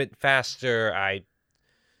little bit faster. I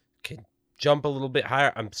can jump a little bit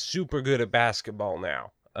higher. I'm super good at basketball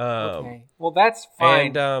now. Okay, well that's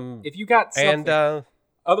fine. And if you got something, and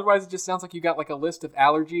otherwise it just sounds like you got like a list of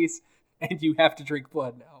allergies and you have to drink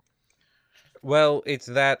blood now. well, it's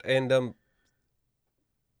that and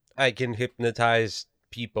I can hypnotize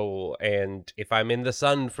people, and if I'm in the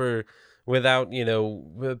sun for without,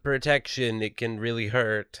 protection, it can really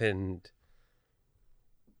hurt, and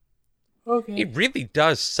Okay. it really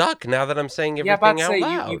does suck now that I'm saying Yeah, about everything to out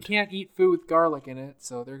say loud. you can't eat food with garlic in it,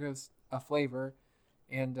 so there goes a flavor.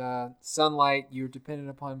 And sunlight, you're dependent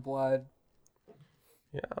upon blood.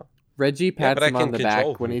 Yeah. Reggie Yeah, pats but I him on can the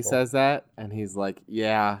control back when he people. says that, and he's like,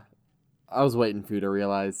 "Yeah, I was waiting for you to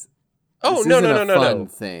realize." Oh, this no, isn't no, a no, fun no.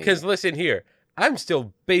 thing. Because listen here, I'm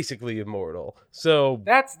still basically immortal. So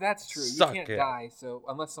That's true. Suck you can't it. die, so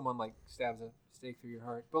unless someone like stabs a stake through your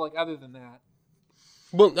heart. But like other than that,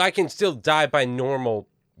 well, I can still die by normal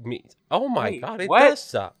means. Oh my Wait, god, it what? does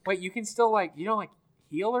suck. Wait, you can still you don't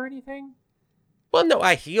heal or anything? Well, no,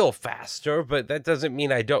 I heal faster, but that doesn't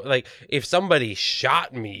mean I don't if somebody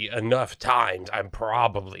shot me enough times, I'm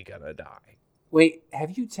probably gonna die. Wait,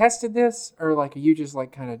 have you tested this, or are you just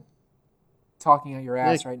kind of talking out your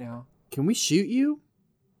ass right now? Can we shoot you?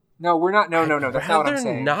 No, we're not. No, I'd that's not what I'm rather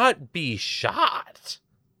saying. not be shot.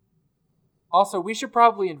 Also, we should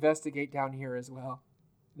probably investigate down here as well.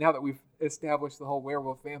 Now that we've established the whole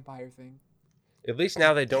werewolf vampire thing. At least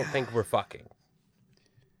now they don't think we're fucking.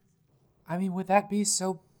 I mean, would that be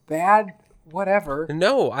so bad? Whatever.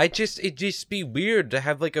 No, it'd just be weird to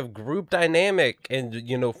have a group dynamic and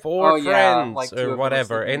four Oh, yeah, friends two of them or are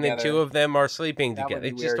whatever, sleeping and then together. two of them are sleeping That would together. be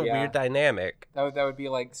It's just weird, a yeah. weird dynamic. That would be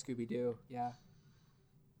like Scooby Doo. Yeah.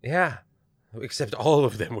 Yeah, except all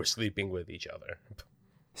of them were sleeping with each other.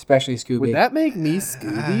 Especially Scooby. Would that make me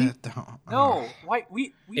Scooby? No. Why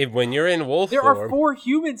we When you're in wolf there form, are 4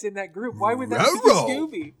 humans in that group. Why would that be Ruh-roh.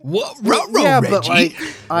 Scooby? What? Yeah, Reggie?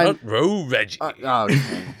 but I'm row Reggie.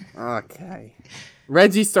 okay. Okay.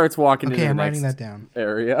 Reggie starts walking Okay, into I'm the writing next that down.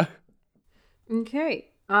 area. Okay.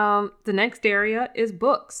 The next area is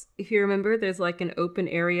books. If you remember, there's an open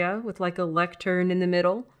area with a lectern in the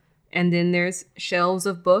middle, and then there's shelves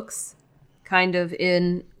of books, kind of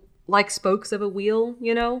in spokes of a wheel,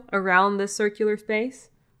 around this circular space.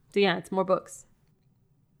 So yeah, it's more books.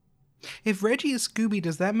 If Reggie is Scooby,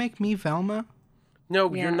 does that make me Velma?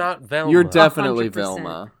 No, Yeah. you're not Velma. You're definitely 100%.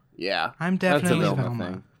 Velma. Yeah. I'm That's a definitely Velma Velma.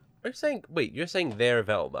 thing. You're saying they're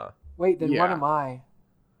Velma. Wait, then what Yeah. am I?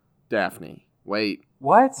 Daphne. Wait.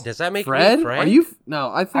 What? Does that make Fred? me Fred? Are you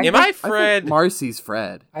No, I think Am I I think Fred? Marcy's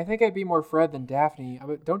Fred. I think I'd be more Fred than Daphne.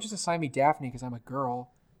 Don't just assign me Daphne because I'm a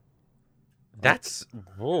girl. That's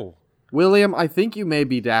whoa. William, I think you may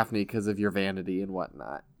be Daphne because of your vanity and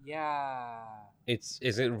whatnot. Yeah. Is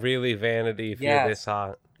it really vanity if Yes. you're this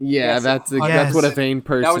hot? Yeah, Yes, that's yes. what a vain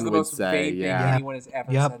person That was the would most say. vague thing Yeah. anyone has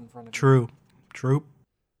ever Yep. said in front of me. True.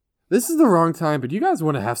 This is the wrong time, but you guys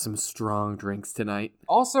want to have some strong drinks tonight.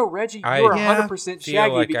 Also, Reggie, I- you are Yeah. 100% feel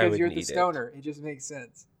Shaggy like I because would you're the need it. stoner. It just makes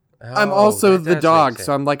sense. I'm Oh, also that the does dog, make so sense.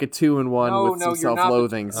 I'm like a 2-in-1 No, with no, some you're not.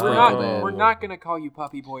 self-loathing We're sprinkled not. in. We're not gonna call you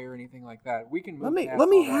puppy boy or anything like that. We can move. past Let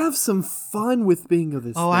me all that. have some fun with bingo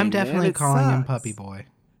this Oh, thing, I'm man. definitely It calling him sucks. Puppy Boy.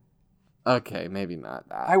 Okay, maybe not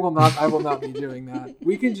that. I will not. I will not be doing that.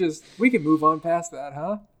 We can move on past that,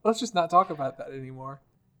 huh? Let's just not talk about that anymore.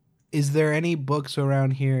 Is there any books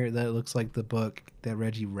around here that looks like the book that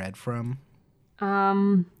Reggie read from?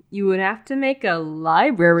 You would have to make a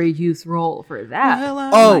library use roll for that. Well,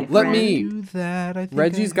 I Oh, might let try me- to do that. I think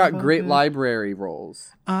Reggie's I got have a great good- library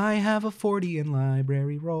rolls. I have a 40 in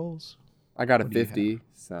library rolls. I got a What do you 50,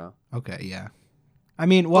 so. Okay, yeah. I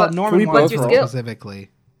mean, well, What- Norman we wants both one roll?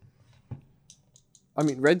 specifically. I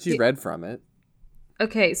mean, Reggie read from it.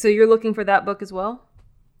 Okay, so you're looking for that book as well?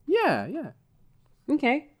 Yeah.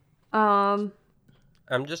 Okay.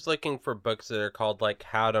 I'm just looking for books that are called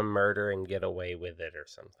How to Murder and Get Away with It or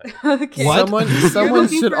something. Okay. What? Someone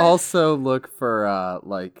looking should for- also look for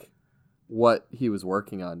what he was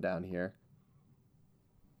working on down here.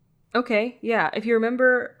 Okay, yeah. If you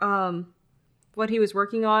remember, what he was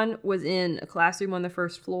working on was in a classroom on the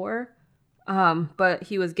first floor, but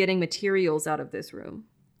he was getting materials out of this room,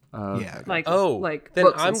 Yeah. like Then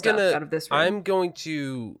books I'm and stuff gonna out of this room. I'm going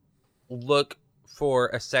to look for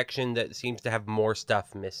a section that seems to have more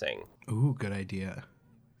stuff missing. Ooh, good idea.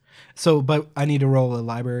 So, but I need to roll a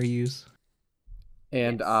library use.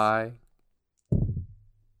 And Yes. I.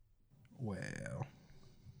 Well,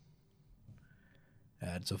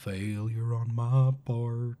 that's a failure on my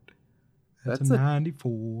part. That's That's a a-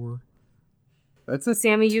 94. That's a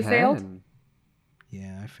Sammy, you 10. failed?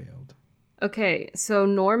 Yeah, I failed. Okay, so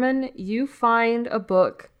Norman, you find a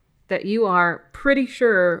book that you are pretty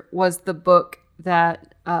sure was the book that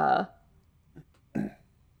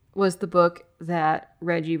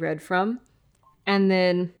Reggie read from. And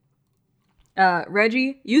then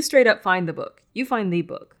Reggie, you straight up find the book. You find the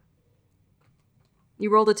book.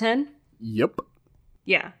 You rolled a 10? Yep.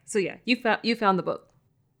 Yeah. So yeah, you found the book.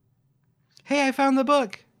 Hey, I found the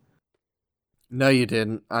book. No, you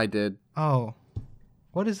didn't. I did. Oh,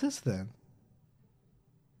 what is this then?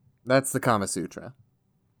 That's the Kama Sutra.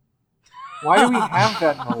 Why do we have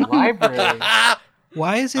that in the library?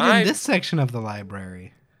 Why is it in I'm- this section of the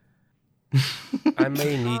library? I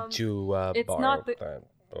may need to it's borrow not the- that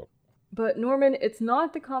book. But Norman, it's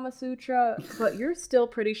not the Kama Sutra, but you're still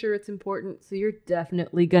pretty sure it's important, so you're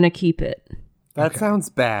definitely gonna keep it. That Okay. sounds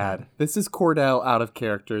bad. This is Cordell out of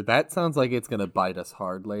character. That sounds like it's going to bite us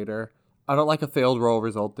hard later. I don't like a failed roll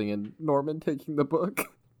resulting in Norman taking the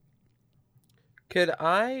book. Could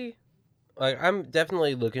I Like, I'm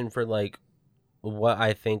definitely looking for, like, what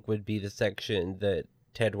I think would be the section that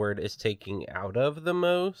Tedward is taking out of the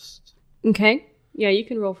most. Okay. Yeah, you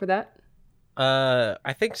can roll for that.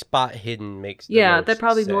 I think spot hidden makes the Yeah, most that's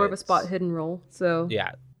probably more of a sense. spot hidden roll. So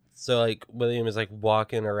Yeah. So, like, William is, like,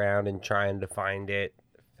 walking around and trying to find it.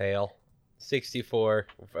 Fail. 64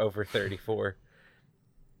 over 34.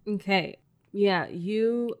 Okay. Yeah,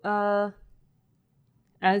 you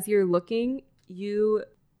as you're looking, you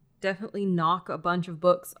definitely knock a bunch of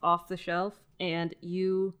books off the shelf, and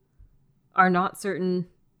you are not certain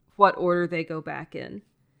what order they go back in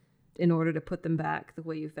order to put them back the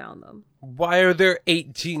way you found them. Why are there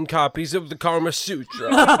 18 copies of the Karma Sutra?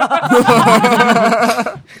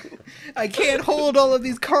 I can't hold all of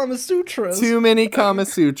these Karma Sutras. Too many Kama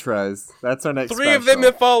Sutras. That's our next 3 of them special.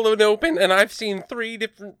 have fallen open, and I've seen 3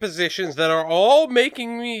 different positions that are all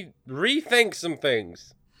making me rethink some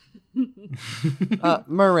things.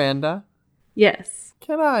 Miranda, Yes.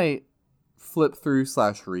 can I flip through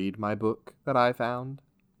 / read my book that I found?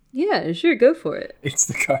 Yeah, sure, go for it. It's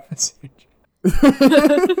the Karma Sutra.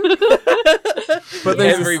 But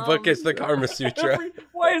there's Every book is the Karma Sutra.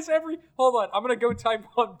 Hold on, I'm gonna go type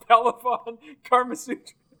on Belafonte Karma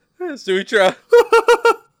Sutra. Sutra.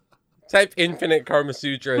 Type infinite Karma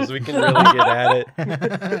Sutras. We can really get at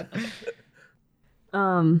it.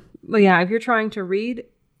 But yeah, if you're trying to read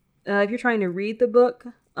the book,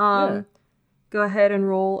 Yeah. go ahead and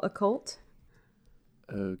roll occult.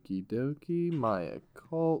 Okie dokie, my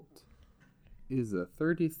occult is a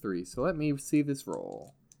 33, so let me see this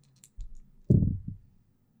roll.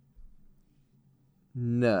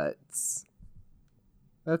 Nuts.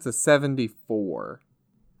 That's a 74.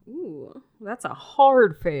 Ooh, that's a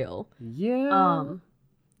hard fail. Yeah.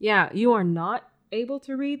 Yeah, you are not able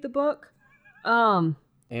to read the book. And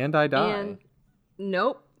I die. And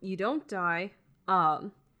nope, you don't die.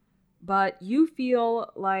 But you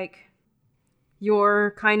feel like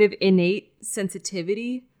your kind of innate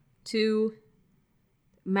sensitivity to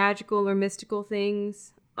magical or mystical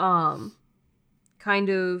things kind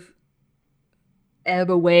of ebb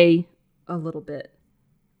away a little bit.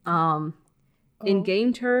 In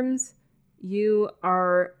game terms, you're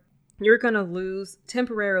gonna lose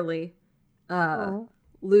temporarily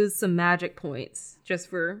lose some magic points just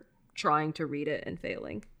for trying to read it and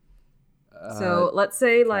failing. So let's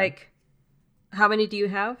say like, how many do you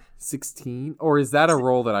have? 16? Or is that a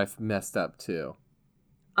roll that I've messed up too?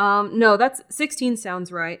 No, that's 16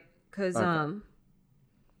 sounds right. Cause Okay.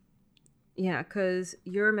 yeah, cause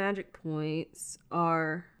your magic points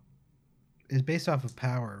are It's based off of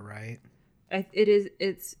power, right?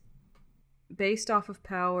 it's based off of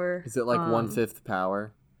power. Is it like 1/5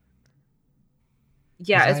 power?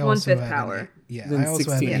 Yeah, 'Cause it's I 1/5 also have power. Then I also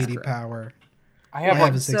have 16 is 80 correct. power. I I have have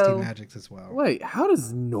like a 60 so- magics as well. Wait, how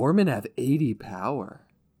does Norman have 80 power?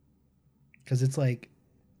 Because it's like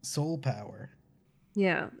soul power.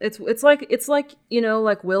 Yeah, it's like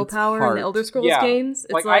like willpower in heart. the Elder Scrolls yeah, games.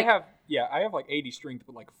 It's like like I have like 80 strength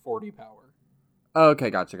but like 40 power. Oh, okay,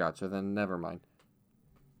 gotcha. Then never mind.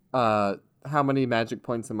 How many magic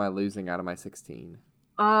points am I losing out of my 16?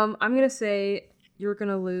 I'm gonna say you're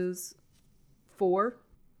gonna lose 4,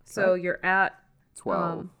 so Okay. you're at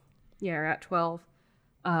 12. yeah, you're at 12.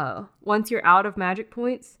 Once you're out of magic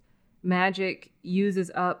points, magic uses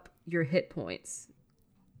up your hit points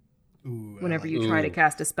Ooh, I whenever like you that. try to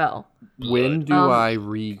cast a spell. When do I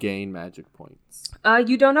regain magic points?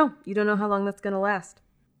 You don't know. You don't know how long that's gonna last.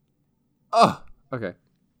 Oh, okay.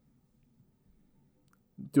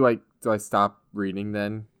 Do I stop reading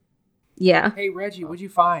then? Yeah. Hey Reggie, what'd you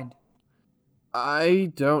find?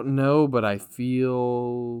 I don't know, but I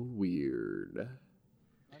feel weird.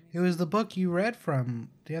 It was the book you read from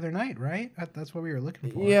the other night, right? That's what we were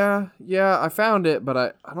looking for. Yeah, I found it, but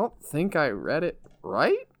I don't think I read it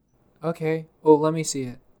right. Okay. Oh, let me see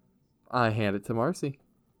it. I hand it to Marcy.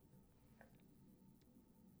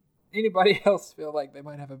 Anybody else feel like they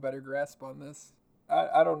might have a better grasp on this?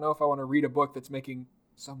 I don't know if I want to read a book that's making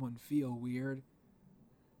someone feel weird.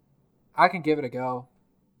 I can give it a go.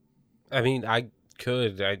 I mean, I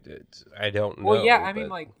could. I don't know. Well, yeah, I mean,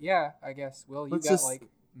 but- like, yeah, I guess. Will, you Let's got, just- like,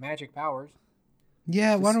 magic powers.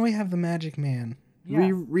 Yeah, why Just- don't we have the Magic Man? Yeah.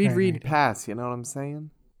 Read, Alright. pass. You know what I'm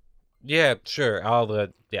saying? Yeah, sure. I'll,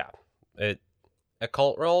 yeah.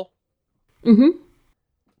 Occult roll? Mm-hmm.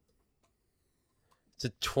 It's a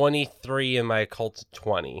 23 and my occult's a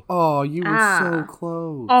 20. Oh, you were Ah. so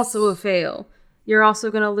close. Also a fail. You're also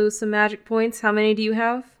gonna lose some magic points. How many do you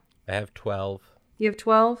have? I have 12. You have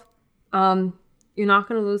 12. You're not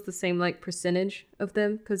gonna lose the same like percentage of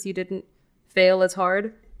them because you didn't fail as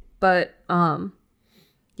hard, but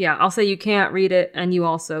yeah, Yeah, I'll say you can't read it, and you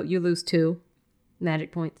lose 2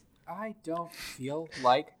 magic points. I don't feel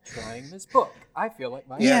like trying this book. I feel like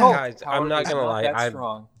my Yeah. occult Guys, power I'm not is gonna lie, that I'm-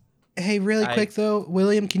 strong. Hey, really quick though,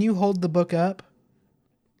 William, can you hold the book up?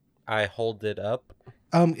 I hold it up.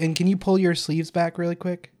 And can you pull your sleeves back really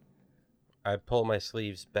quick? I pull my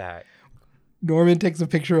sleeves back. Norman takes a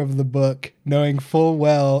picture of the book, knowing full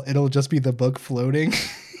well it'll just be the book floating.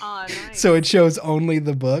 Oh, nice. So it shows only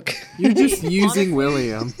the book. You're just using Honestly-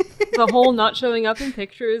 William. The whole not showing up in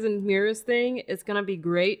pictures and mirrors thing is gonna be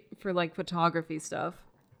great for like photography stuff.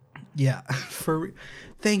 Yeah.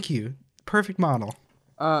 Thank you. Perfect model.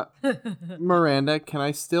 Miranda, can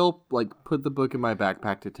I still like put the book in my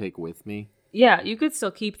backpack to take with me? Yeah, you could still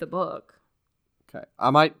keep the book. Okay. I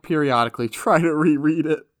might periodically try to reread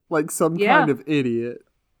it like some Yeah. kind of idiot.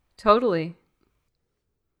 Totally.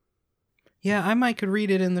 Yeah, I might could read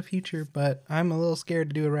it in the future, but I'm a little scared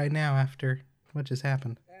to do it right now after what just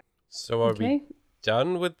happened. So are Okay. we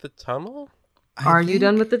done with the tunnel? Are you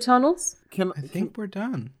done with the tunnels? I think we're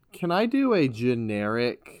done. Can I do a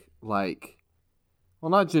generic, like, well,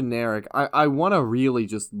 not generic. I want to really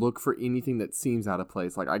just look for anything that seems out of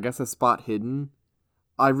place. Like, I guess a spot hidden.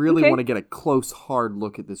 I really Okay. want to get a close, hard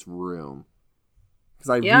look at this room.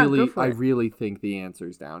 Because Yeah, go for I it. really think the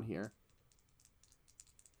answer's down here.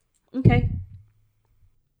 Okay.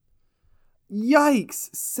 Yikes!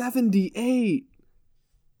 78!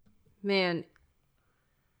 Man,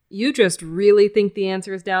 you just really think the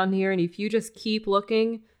answer is down here, and if you just keep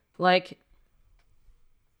looking, like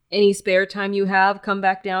any spare time you have, come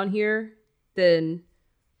back down here, then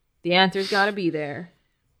the answer's gotta be there.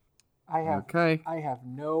 I have Okay. I have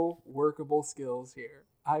no workable skills here.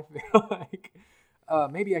 I feel like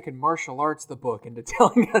maybe I can martial arts the book into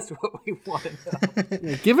telling us what we want to know.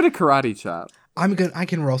 Yeah, give it a karate chop. I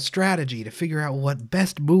can roll strategy to figure out what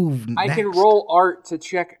best move I next. can roll art to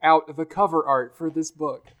check out the cover art for this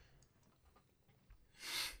book.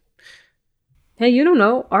 Hey, you don't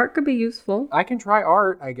know. Art could be useful. I can try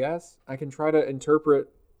art, I guess. I can try to interpret,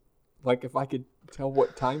 like if I could tell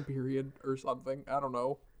what time period or something. I don't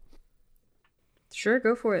know. Sure,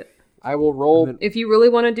 go for it. I will roll. If you really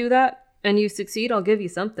want to do that and you succeed, I'll give you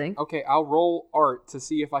something. Okay, I'll roll art to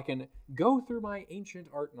see if I can go through my ancient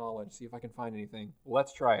art knowledge, see if I can find anything.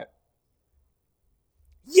 Let's try it.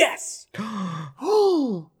 Yes!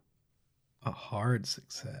 A hard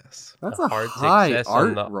success. That's A a hard high success art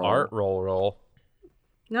on the roll. art roll.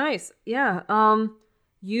 Nice. Yeah.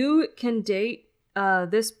 You can date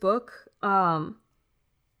this book.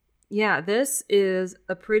 Yeah, this is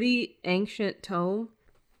a pretty ancient tome.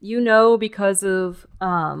 You know, because of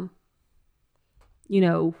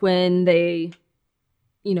when they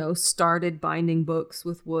started binding books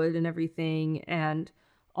with wood and everything, and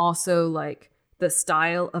also like the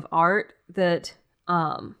style of art that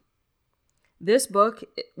this book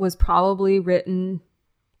was probably written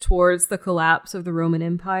towards the collapse of the Roman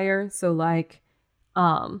Empire, so like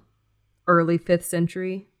early 5th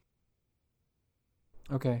century.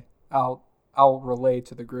 Okay, I'll relay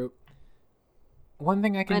to the group. One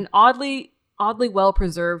thing I can. And oddly well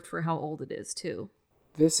preserved for how old it is too.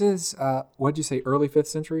 This is what'd you say? Early 5th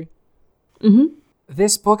century. Mm-hmm.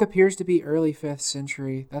 This book appears to be early 5th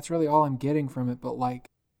century. That's really all I'm getting from it. But like,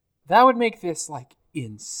 that would make this like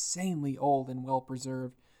insanely old and well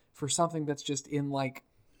preserved for something that's just in like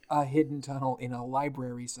a hidden tunnel in a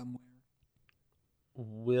library somewhere.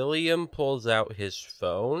 William pulls out his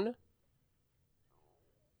phone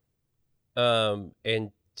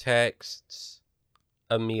and texts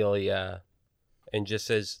Amelia and just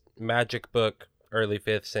says, "Magic book, early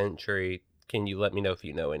 5th century. Can you let me know if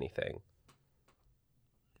you know anything?"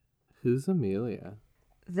 Who's Amelia?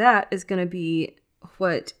 That is going to be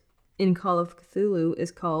what in Call of Cthulhu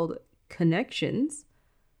is called connections.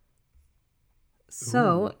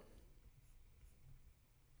 So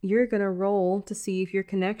you're going to roll to see if your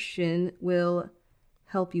connection will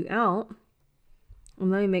help you out. And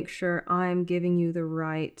let me make sure I'm giving you the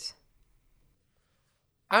right.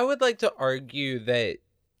 I would like to argue that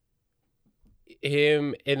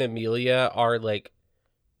him and Amelia are like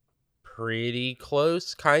pretty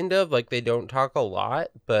close, kind of. Like they don't talk a lot,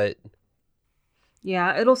 but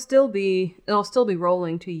Yeah, it'll still be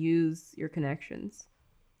rolling to use your connections.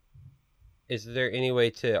 is there any way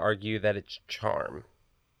to argue that it's charm?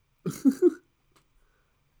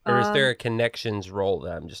 Or is there a connections roll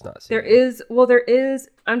that I'm just not seeing? There is.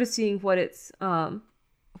 I'm just seeing what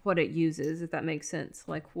what it uses, if that makes sense.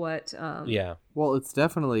 Like what Yeah. Well, it's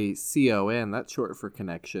definitely CON. That's short for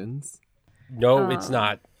connections. No, it's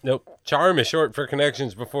not. Nope. Charm is short for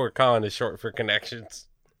connections before con is short for connections.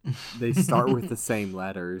 They start with the same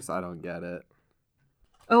letters. I don't get it.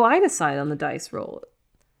 Oh, I decide on the dice roll.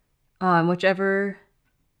 Whichever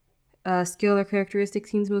skill or characteristic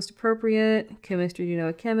seems most appropriate. Chemistry to know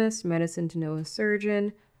a chemist, medicine to know a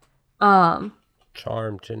surgeon.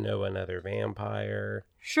 Charm to know another vampire.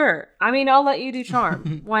 Sure. I mean, I'll let you do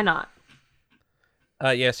charm. Why not?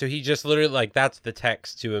 Yeah, so he just literally, like, that's the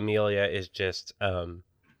text to Amelia is just,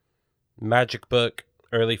 magic book,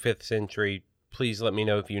 early 5th century, please let me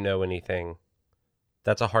know if you know anything.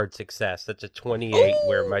 That's a hard success. That's a 28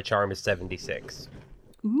 where my charm is 76.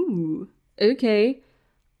 Ooh. Okay.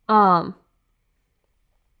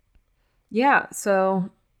 Yeah, so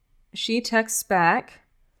she texts back.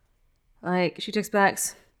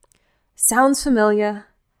 Sounds familiar.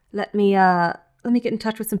 Let me get in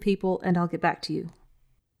touch with some people and I'll get back to you.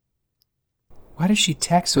 Why does she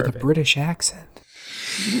text with a Perfect. British accent?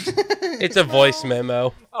 It's a voice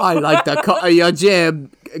memo. I like the cut of your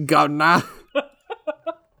jib, governor.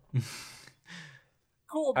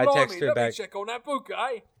 Cool, I text her back. check on that book,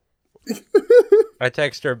 guy. I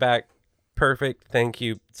text her back. Perfect. Thank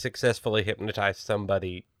you. Successfully hypnotized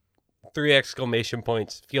somebody. 3 exclamation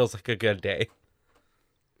points. Feels like a good day.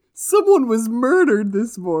 Someone was murdered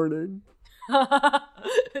this morning.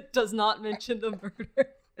 It does not mention the murder.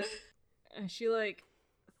 And she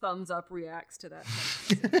thumbs up reacts to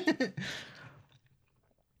that.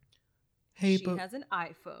 Hey, She but has an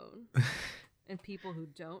iPhone. And people who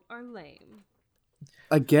don't are lame.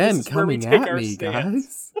 Again, This is where we coming take at our me,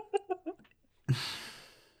 stance. guys.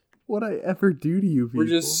 What I ever do to you people? We're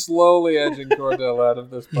just slowly edging Cordell out of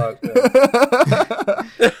this podcast.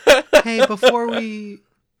 hey, before we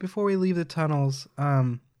leave the tunnels,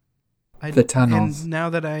 The tunnels. And now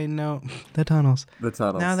that I know the tunnels. The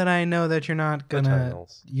tunnels. Now that I know that you're not The gonna,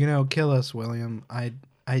 tunnels. kill us, William,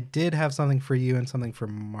 I did have something for you and something for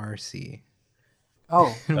Marcy.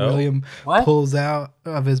 Oh, And Oh. William What? pulls out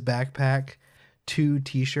of his backpack 2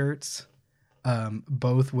 T-shirts,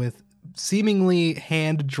 both with seemingly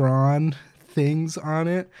hand-drawn things on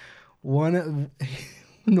it. One,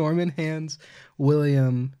 Norman hands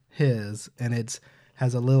William his, and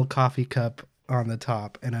has a little coffee cup on the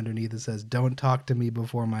top, and underneath it says, "Don't talk to me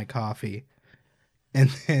before my coffee." And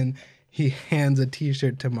then he hands a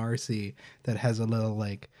T-shirt to Marcy that has a little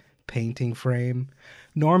painting frame.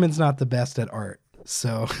 Norman's not the best at art,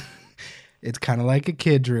 so it's kind of like a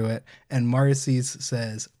kid drew it. And Marcy's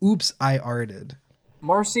says, "Oops, I arted."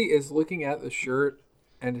 Marcy is looking at the shirt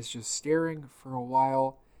and is just staring for a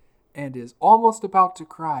while and is almost about to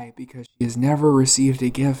cry because she has never received a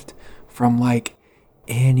gift from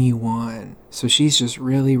anyone. So she's just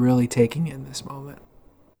really, really taking in this moment.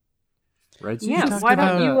 Reggie Yeah, talked why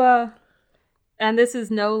don't about- you and this is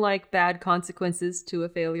no bad consequences to a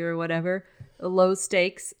failure or whatever. Low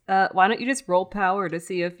stakes. Why don't you just roll power to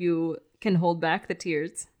see if you can hold back the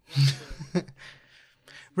tears?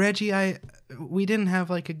 Reggie, we didn't have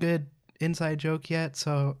a good inside joke yet,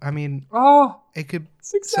 so I mean, Oh, it could.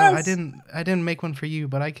 success! So I didn't make one for you,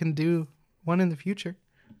 but I can do one in the future.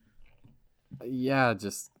 Yeah,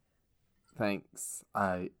 just thanks.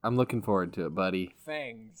 I'm looking forward to it, buddy.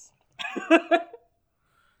 Fangs.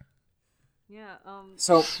 Yeah,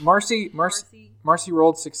 So Marcy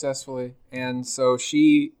rolled successfully, and so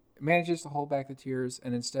she manages to hold back the tears,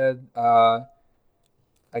 and instead,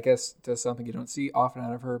 I guess, does something you don't see often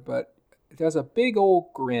out of her, but it does a big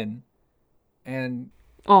old grin, and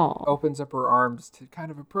oh, opens up her arms to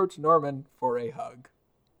kind of approach Norman for a hug.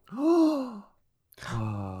 Oh.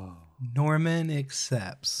 Norman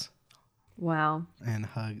accepts wow. and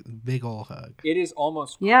big ol' hug. It is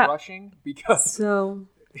almost Yeah. crushing because So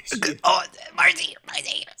she, Oh, Marcy.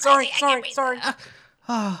 sorry.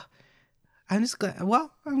 I'm just glad.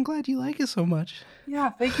 Well, I'm glad you like it so much. Yeah,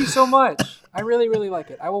 thank you so much. I really, really like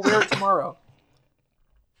it. I will wear it tomorrow.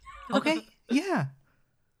 Okay, yeah.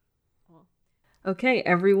 okay,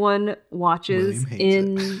 everyone watches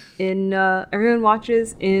William hates everyone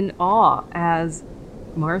watches in awe as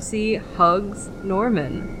Marcy hugs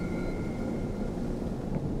Norman.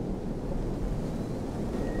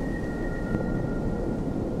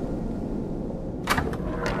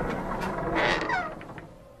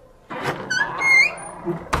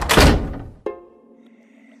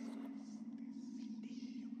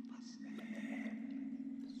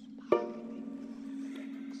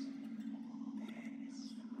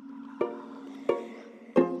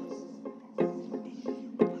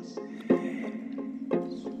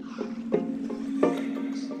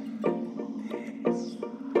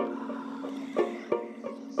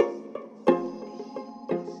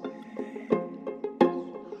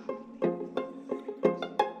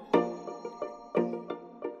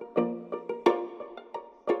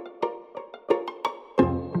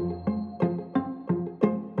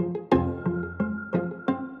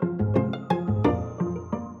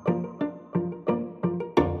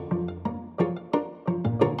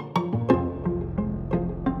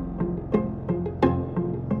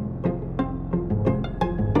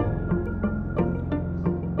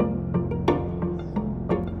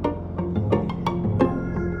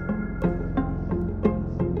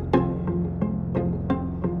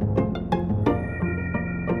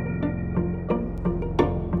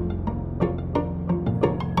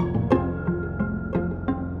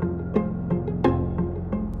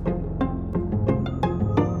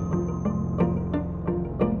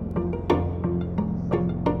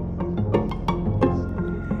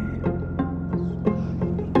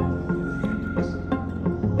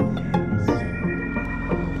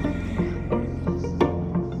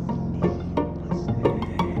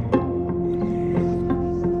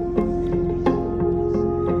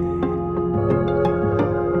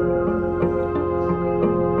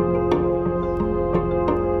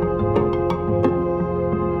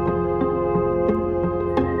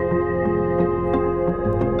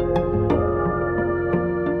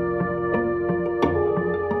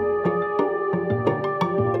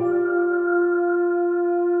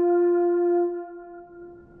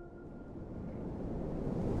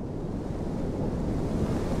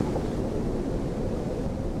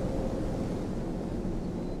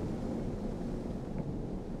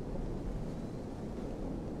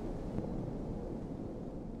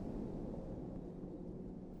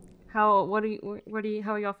 how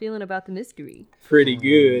are y'all feeling about the mystery? Pretty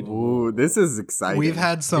good. Ooh, this is exciting. We've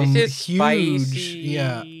had some This is huge. spicy.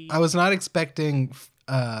 Yeah, I was not expecting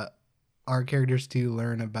our characters to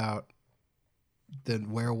learn about the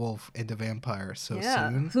werewolf and the vampire so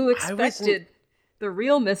soon. Who wasn't- expected the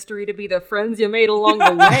real mystery to be the friends you made along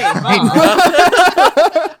the way?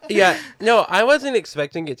 Huh? Yeah, no, I wasn't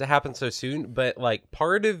expecting it to happen so soon, but like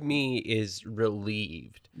part of me is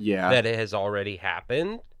relieved Yeah. that it has already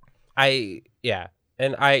happened. And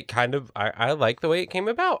I like the way it came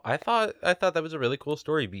about. I thought that was a really cool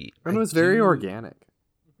story beat. And it was very organic.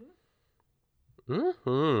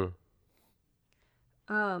 Mm-hmm.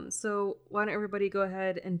 So why don't everybody go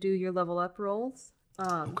ahead and do your level up rolls?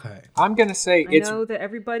 Okay. I'm gonna say I it's. know that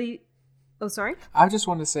everybody. Oh, sorry. I just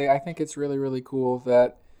want to say I think it's really, really cool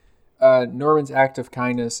that Norman's act of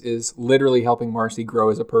kindness is literally helping Marcy grow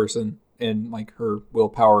as a person and like her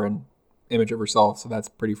willpower and image of herself. So that's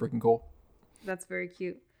pretty freaking cool. That's very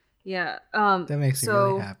cute. Yeah. That makes me so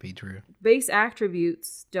really happy, Drew. base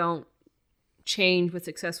attributes don't change with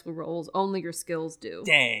successful rolls. Only your skills do.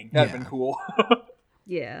 Dang, that'd have Yeah. been cool.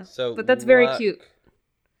 Yeah. So but that's very luck- cute.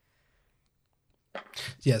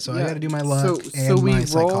 Yeah, so I Yeah. got to do my luck So and we my roll.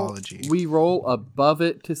 psychology. We roll above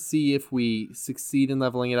it to see if we succeed in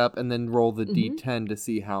leveling it up, and then roll the Mhm. D10 to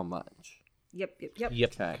see how much. Yep. Yep. Okay.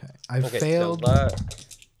 Okay. I Okay, failed. So luck.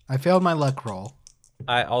 I failed my luck roll.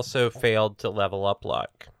 I also failed to level up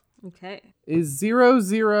luck. Okay. Is 0,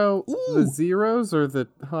 0 Ooh. the zeros or the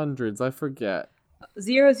hundreds? I forget.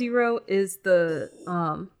 0 is the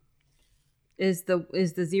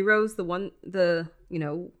zeros, the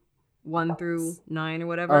 1 through 9 or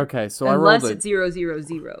whatever. Okay, so I Unless rolled it's it.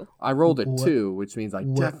 000. I rolled a What- 2, which means I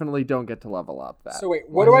what- definitely don't get to level up that. So wait,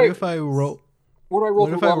 what do I? if I roll? What do I roll What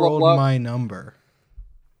for if I level up rolled luck? my number?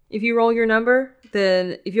 If you roll your number,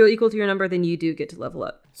 then if you're equal to your number, then you do get to level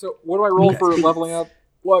up. So what do I roll for leveling up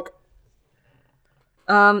luck?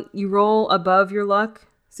 You roll above your luck,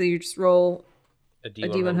 so you just roll A a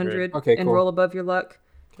D100 Okay, and cool. roll above your luck.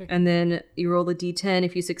 Okay. And then you roll a D10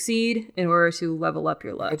 if you succeed in order to level up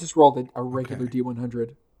your I luck. just rolled a regular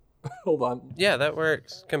D100. Hold on. Yeah, that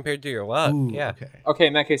works compared to your luck. Ooh, Yeah. Okay. Okay,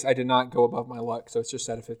 in that case, I did not go above my luck, so it's just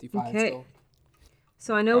at a 55 Okay. still.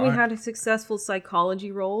 So I know we Alright. had a successful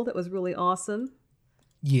psychology roll that was really awesome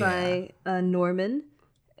Yeah. by Norman.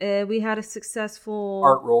 We had a successful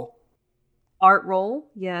Art roll. art roll,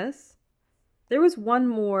 yes. There was one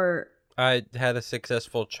more. I had a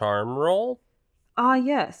successful charm roll.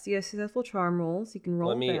 Yes, successful charm rolls. You can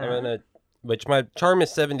roll that. Which my charm is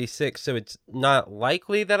 76, so it's not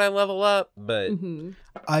likely that I level up, but Mm-hmm.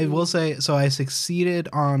 I will say, so I succeeded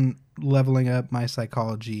on leveling up my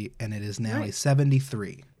psychology, and it is now a Nice.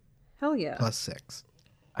 73 Hell yeah. plus 6.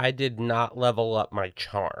 I did not level up my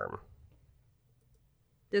charm.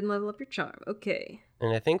 Didn't level up your charm. Okay.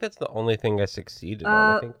 And I think that's the only thing I succeeded on.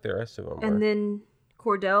 I Uh, think the rest of them were. And then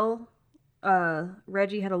Cordell,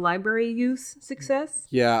 Reggie had a library use success.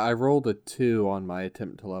 Yeah, I rolled a 2 on my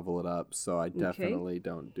attempt to level it up, so I definitely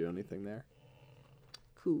don't do anything there.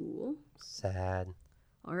 Cool. Sad.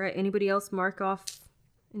 All right. Anybody else mark off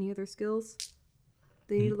any other skills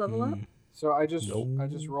they need to level up? So I just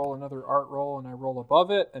roll another art roll and I roll above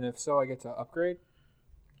it, and if so, I get to upgrade.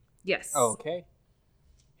 Yes. Okay.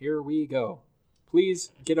 Here we go.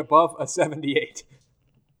 Please get above a 78.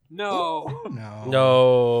 No. No.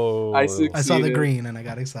 No. I succeeded. I saw the green and I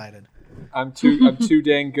got excited. I'm too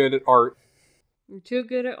dang good at art. You're too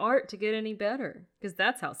good at art to get any better, because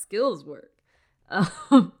that's how skills work.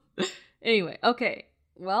 Anyway, okay.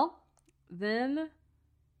 Well, then,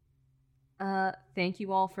 thank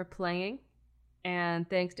you all for playing, and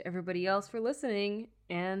thanks to everybody else for listening.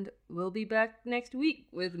 And we'll be back next week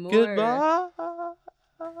with more Goodbye.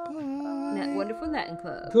 Wonderful Latin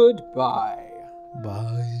Club. Goodbye.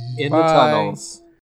 Bye. In the Bye. tunnels.